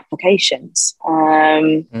 150 applications.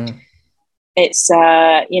 It's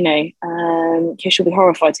Kish will be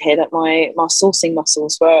horrified to hear that my sourcing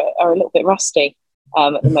muscles are a little bit rusty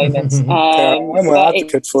at the moment. I'm an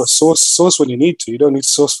advocate for source when you need to. You don't need to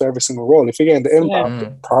source for every single role. If you're getting the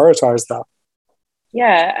inbound, prioritize that.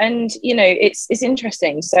 Yeah, and it's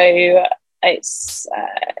interesting. So it's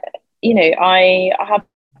I have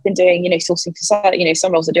been doing sourcing for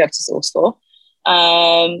some roles I do have to source for,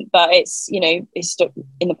 but it's in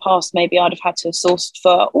the past maybe I'd have had to have sourced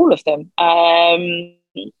for all of them, and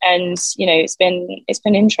it's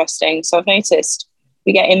been interesting. So I've noticed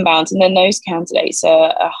we get inbound, and then those candidates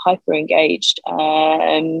are hyper engaged,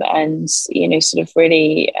 and sort of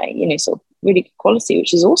really really good quality,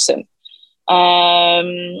 which is awesome.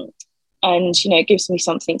 And it gives me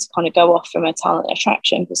something to kind of go off from a talent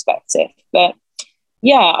attraction perspective. But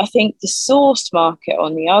yeah, I think the sourced market,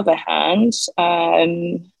 on the other hand,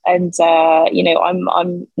 I'm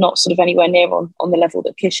not sort of anywhere near on the level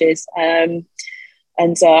that Kish is. I've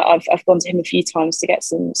gone to him a few times to get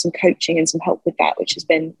some coaching and some help with that, which has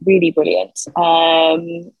been really brilliant,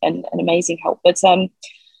 and an amazing help. But I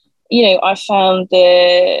found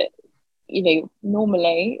that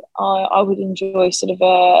normally I would enjoy sort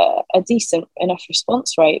of a decent enough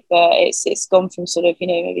response rate, but it's gone from sort of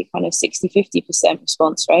maybe kind of 60-50%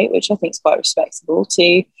 response rate, which I think is quite respectable,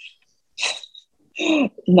 to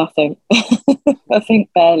nothing. I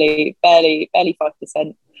think barely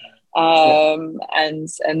 5%. And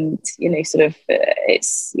sort of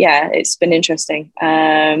it's been interesting,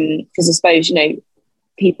 because I suppose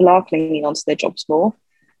people are clinging onto their jobs more.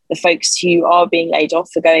 The folks who are being laid off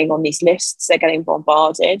are going on these lists, they're getting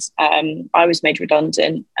bombarded. I was made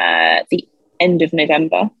redundant at the end of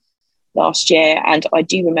November last year, and I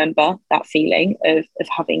do remember that feeling of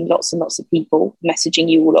having lots and lots of people messaging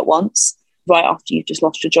you all at once right after you've just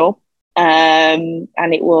lost your job. And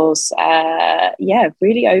it was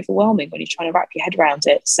really overwhelming when you're trying to wrap your head around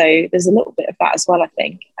it. So there's a little bit of that as well, I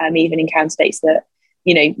think, even in candidates that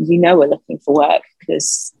are looking for work,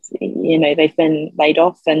 because they've been laid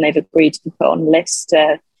off and they've agreed to be put on a list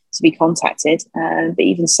to be contacted, but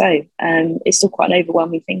even so, it's still quite an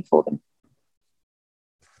overwhelming thing for them.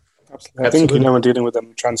 Absolutely. I think when dealing with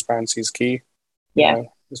them, transparency is key.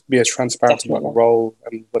 Just be as transparent about the role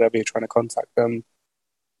and whatever you're trying to contact them.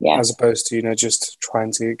 Yeah. As opposed to, just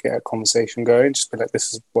trying to get a conversation going, just be like,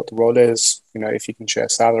 this is what the role is. If you can share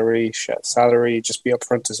salary, just be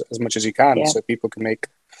upfront as much as you can, so people can make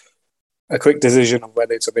a quick decision on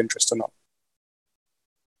whether it's of interest or not.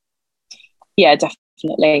 Yeah,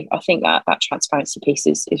 definitely. I think that transparency piece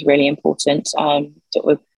is really important. That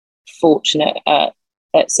we're fortunate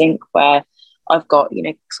at Zinc, where I've got,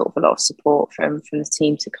 sort of a lot of support from the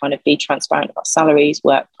team to kind of be transparent about salaries,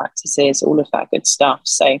 work practices, all of that good stuff.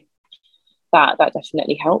 So that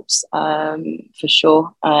definitely helps, for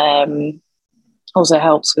sure. Also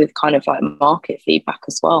helps with kind of like market feedback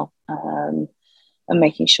as well, and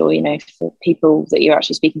making sure, for people that you're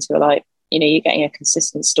actually speaking to are like, you're getting a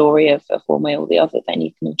consistent story of one way or the other, then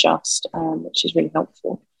you can adjust, which is really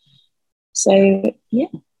helpful. So, yeah.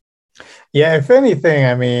 Yeah, if anything,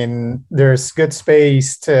 I mean, there's good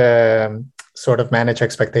space to sort of manage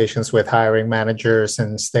expectations with hiring managers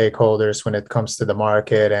and stakeholders when it comes to the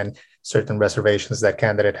market and certain reservations that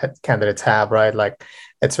candidates have, right? Like,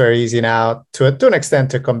 it's very easy now to an extent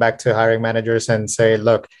to come back to hiring managers and say,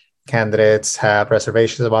 look, candidates have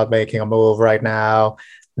reservations about making a move right now.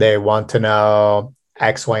 They want to know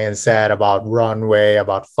X, Y, and Z about runway,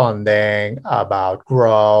 about funding, about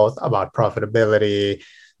growth, about profitability.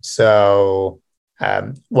 So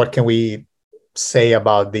what can we say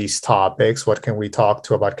about these topics? What can we talk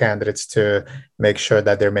to about candidates to make sure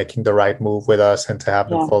that they're making the right move with us and to have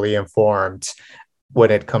them fully informed when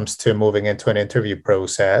it comes to moving into an interview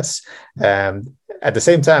process? At the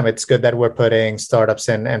same time, it's good that we're putting startups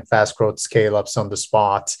and fast growth scale-ups on the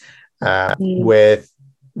spot with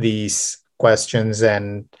these questions.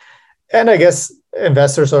 And I guess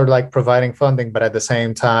investors are like providing funding, but at the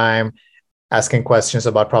same time, asking questions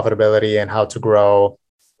about profitability and how to grow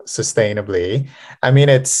sustainably. I mean,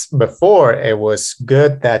 before it was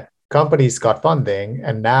good that companies got funding,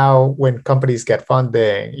 and now when companies get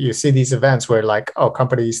funding, you see these events where like, oh,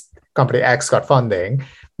 company X got funding,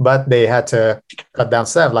 but they had to cut down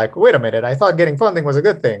staff. Like, wait a minute, I thought getting funding was a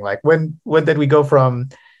good thing. Like, when did we go from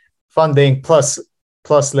funding plus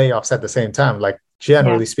layoffs at the same time? Like,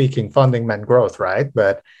 generally speaking, funding meant growth, right?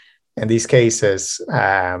 But in these cases,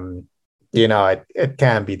 it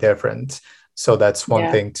can be different. So that's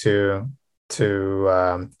one thing to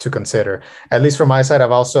to consider. At least from my side,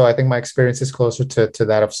 I think my experience is closer to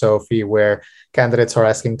that of Sophie, where candidates are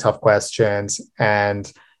asking tough questions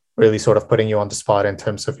and really sort of putting you on the spot in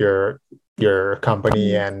terms of your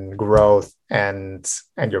company and growth and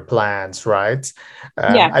your plans, right?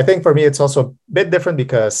 I think for me it's also a bit different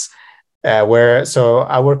because so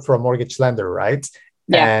I work for a mortgage lender, right?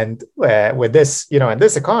 And with this, in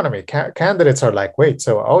this economy, candidates are like, wait,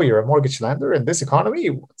 so, you're a mortgage lender in this economy?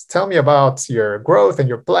 Tell me about your growth and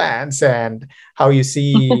your plans and how you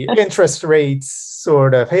see interest rates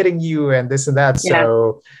sort of hitting you and this and that.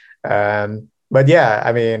 So, but yeah,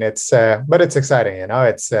 I mean, but it's exciting,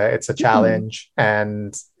 it's a challenge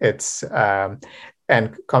and it's,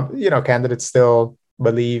 candidates still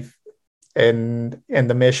believe in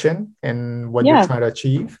the mission, in what you're trying to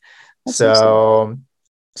achieve. That's awesome.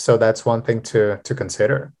 So that's one thing to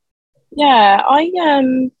consider. Yeah, I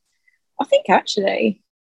think actually,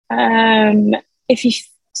 if you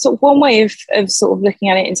sort of one way of sort of looking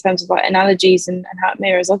at it in terms of like analogies and how it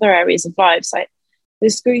mirrors other areas of lives, like the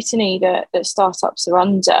scrutiny that startups are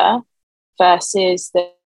under versus the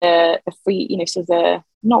free, sort of the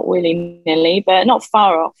not willy-nilly, but not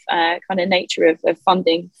far off kind of nature of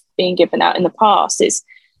funding being given out in the past. It's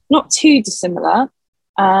not too dissimilar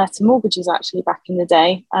to mortgages actually back in the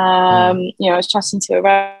day. I was chatting to a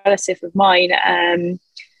relative of mine at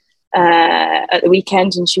the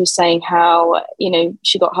weekend, and she was saying how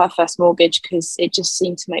she got her first mortgage because it just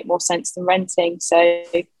seemed to make more sense than renting. So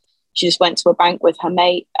she just went to a bank with her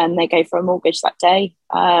mate and they gave her a mortgage that day.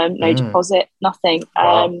 No deposit, nothing.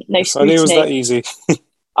 Wow. No scrutiny. It was that easy.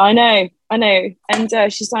 I know. And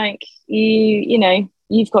she's like,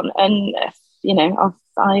 you've got, and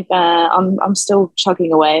I'm still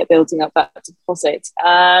chugging away at building up that deposit.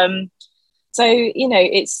 So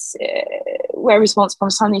it's we're responsible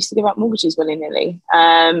for time used to give out mortgages willy-nilly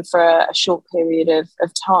for a short period of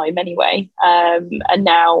time anyway, and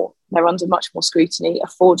now they're under much more scrutiny.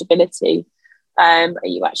 Affordability. Are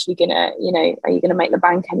you actually gonna, are you gonna make the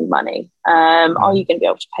bank any money? Are you gonna be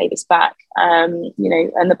able to pay this back? And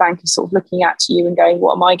the bank is sort of looking at you and going,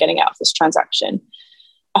 what am I getting out of this transaction?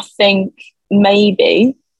 I think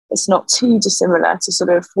maybe it's not too dissimilar to sort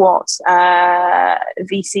of what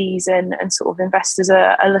VCs and sort of investors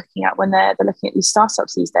are looking at when they're looking at these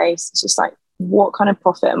startups these days. It's just like, what kind of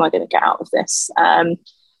profit am I going to get out of this?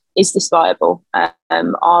 Is this viable?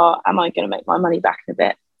 Am I going to make my money back in a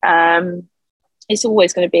bit? It's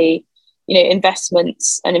always going to be,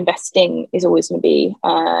 investments and investing is always going to be,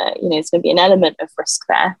 it's going to be an element of risk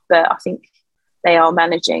there. But I think they are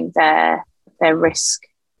managing their risk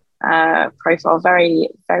profile very,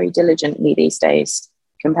 very diligently these days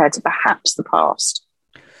compared to perhaps the past.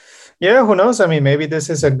 Yeah, who knows? I mean, maybe this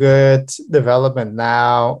is a good development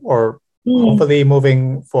now, or hopefully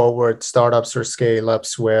moving forward, startups or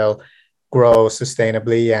scale-ups will grow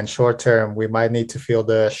sustainably, and short term, we might need to feel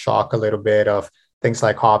the shock a little bit of things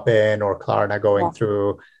like Hopin or Klarna going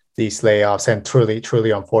through these layoffs, and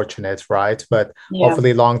truly unfortunate, right? But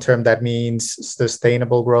hopefully long term, that means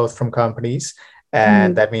sustainable growth from companies.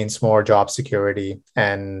 And that means more job security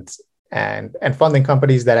and funding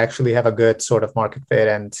companies that actually have a good sort of market fit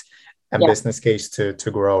and business case to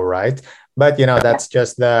grow, right? But that's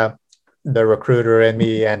just the recruiter in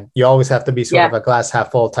me, and you always have to be sort of a glass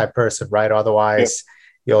half full type person, right? Otherwise,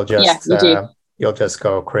 you'll just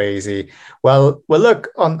go crazy. Well, look,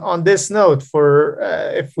 on this note, for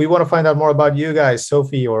if we want to find out more about you guys,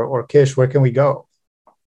 Sophie or Kish, where can we go?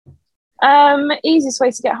 Easiest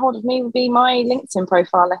way to get hold of me would be my LinkedIn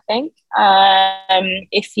profile, I think.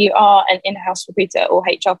 If you are an in-house recruiter or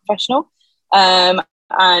HR professional and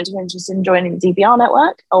you're interested in joining the DBR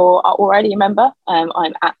network or are already a member,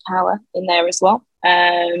 I'm at Power in there as well. But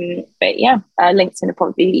LinkedIn would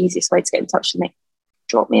probably be the easiest way to get in touch with me.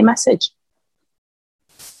 Drop me a message.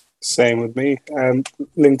 Same with me.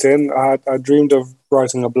 LinkedIn, I dreamed of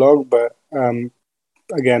writing a blog, but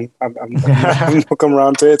again, I'm not come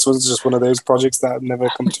around to it. It was just one of those projects that have never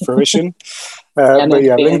come to fruition.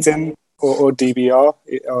 LinkedIn or DBR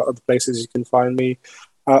are the places you can find me.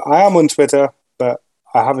 I am on Twitter, but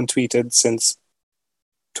I haven't tweeted since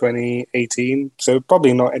 2018, so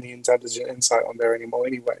probably not any intelligent insight on there anymore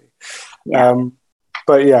anyway.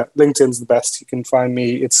 But LinkedIn's the best. You can find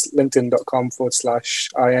me. It's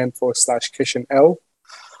linkedin.com/in/Kishan L.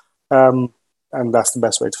 And that's the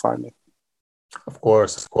best way to find me. Of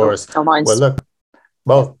course. Well,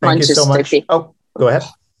 Thank you so much. Sophie. Oh, go ahead.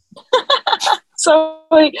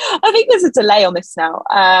 Sorry, I think there's a delay on this now.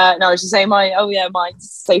 No, I was just saying mine's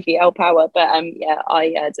Sophie Power, but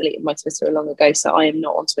I deleted my Twitter long ago, so I am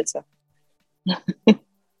not on Twitter.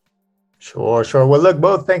 Sure, sure. Well, look,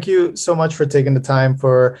 both, thank you so much for taking the time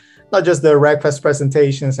for not just the RecFest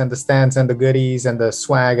presentations and the stands and the goodies and the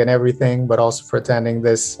swag and everything, but also for attending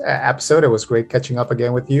this episode. It was great catching up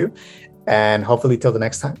again with you, and hopefully till the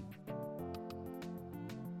next time.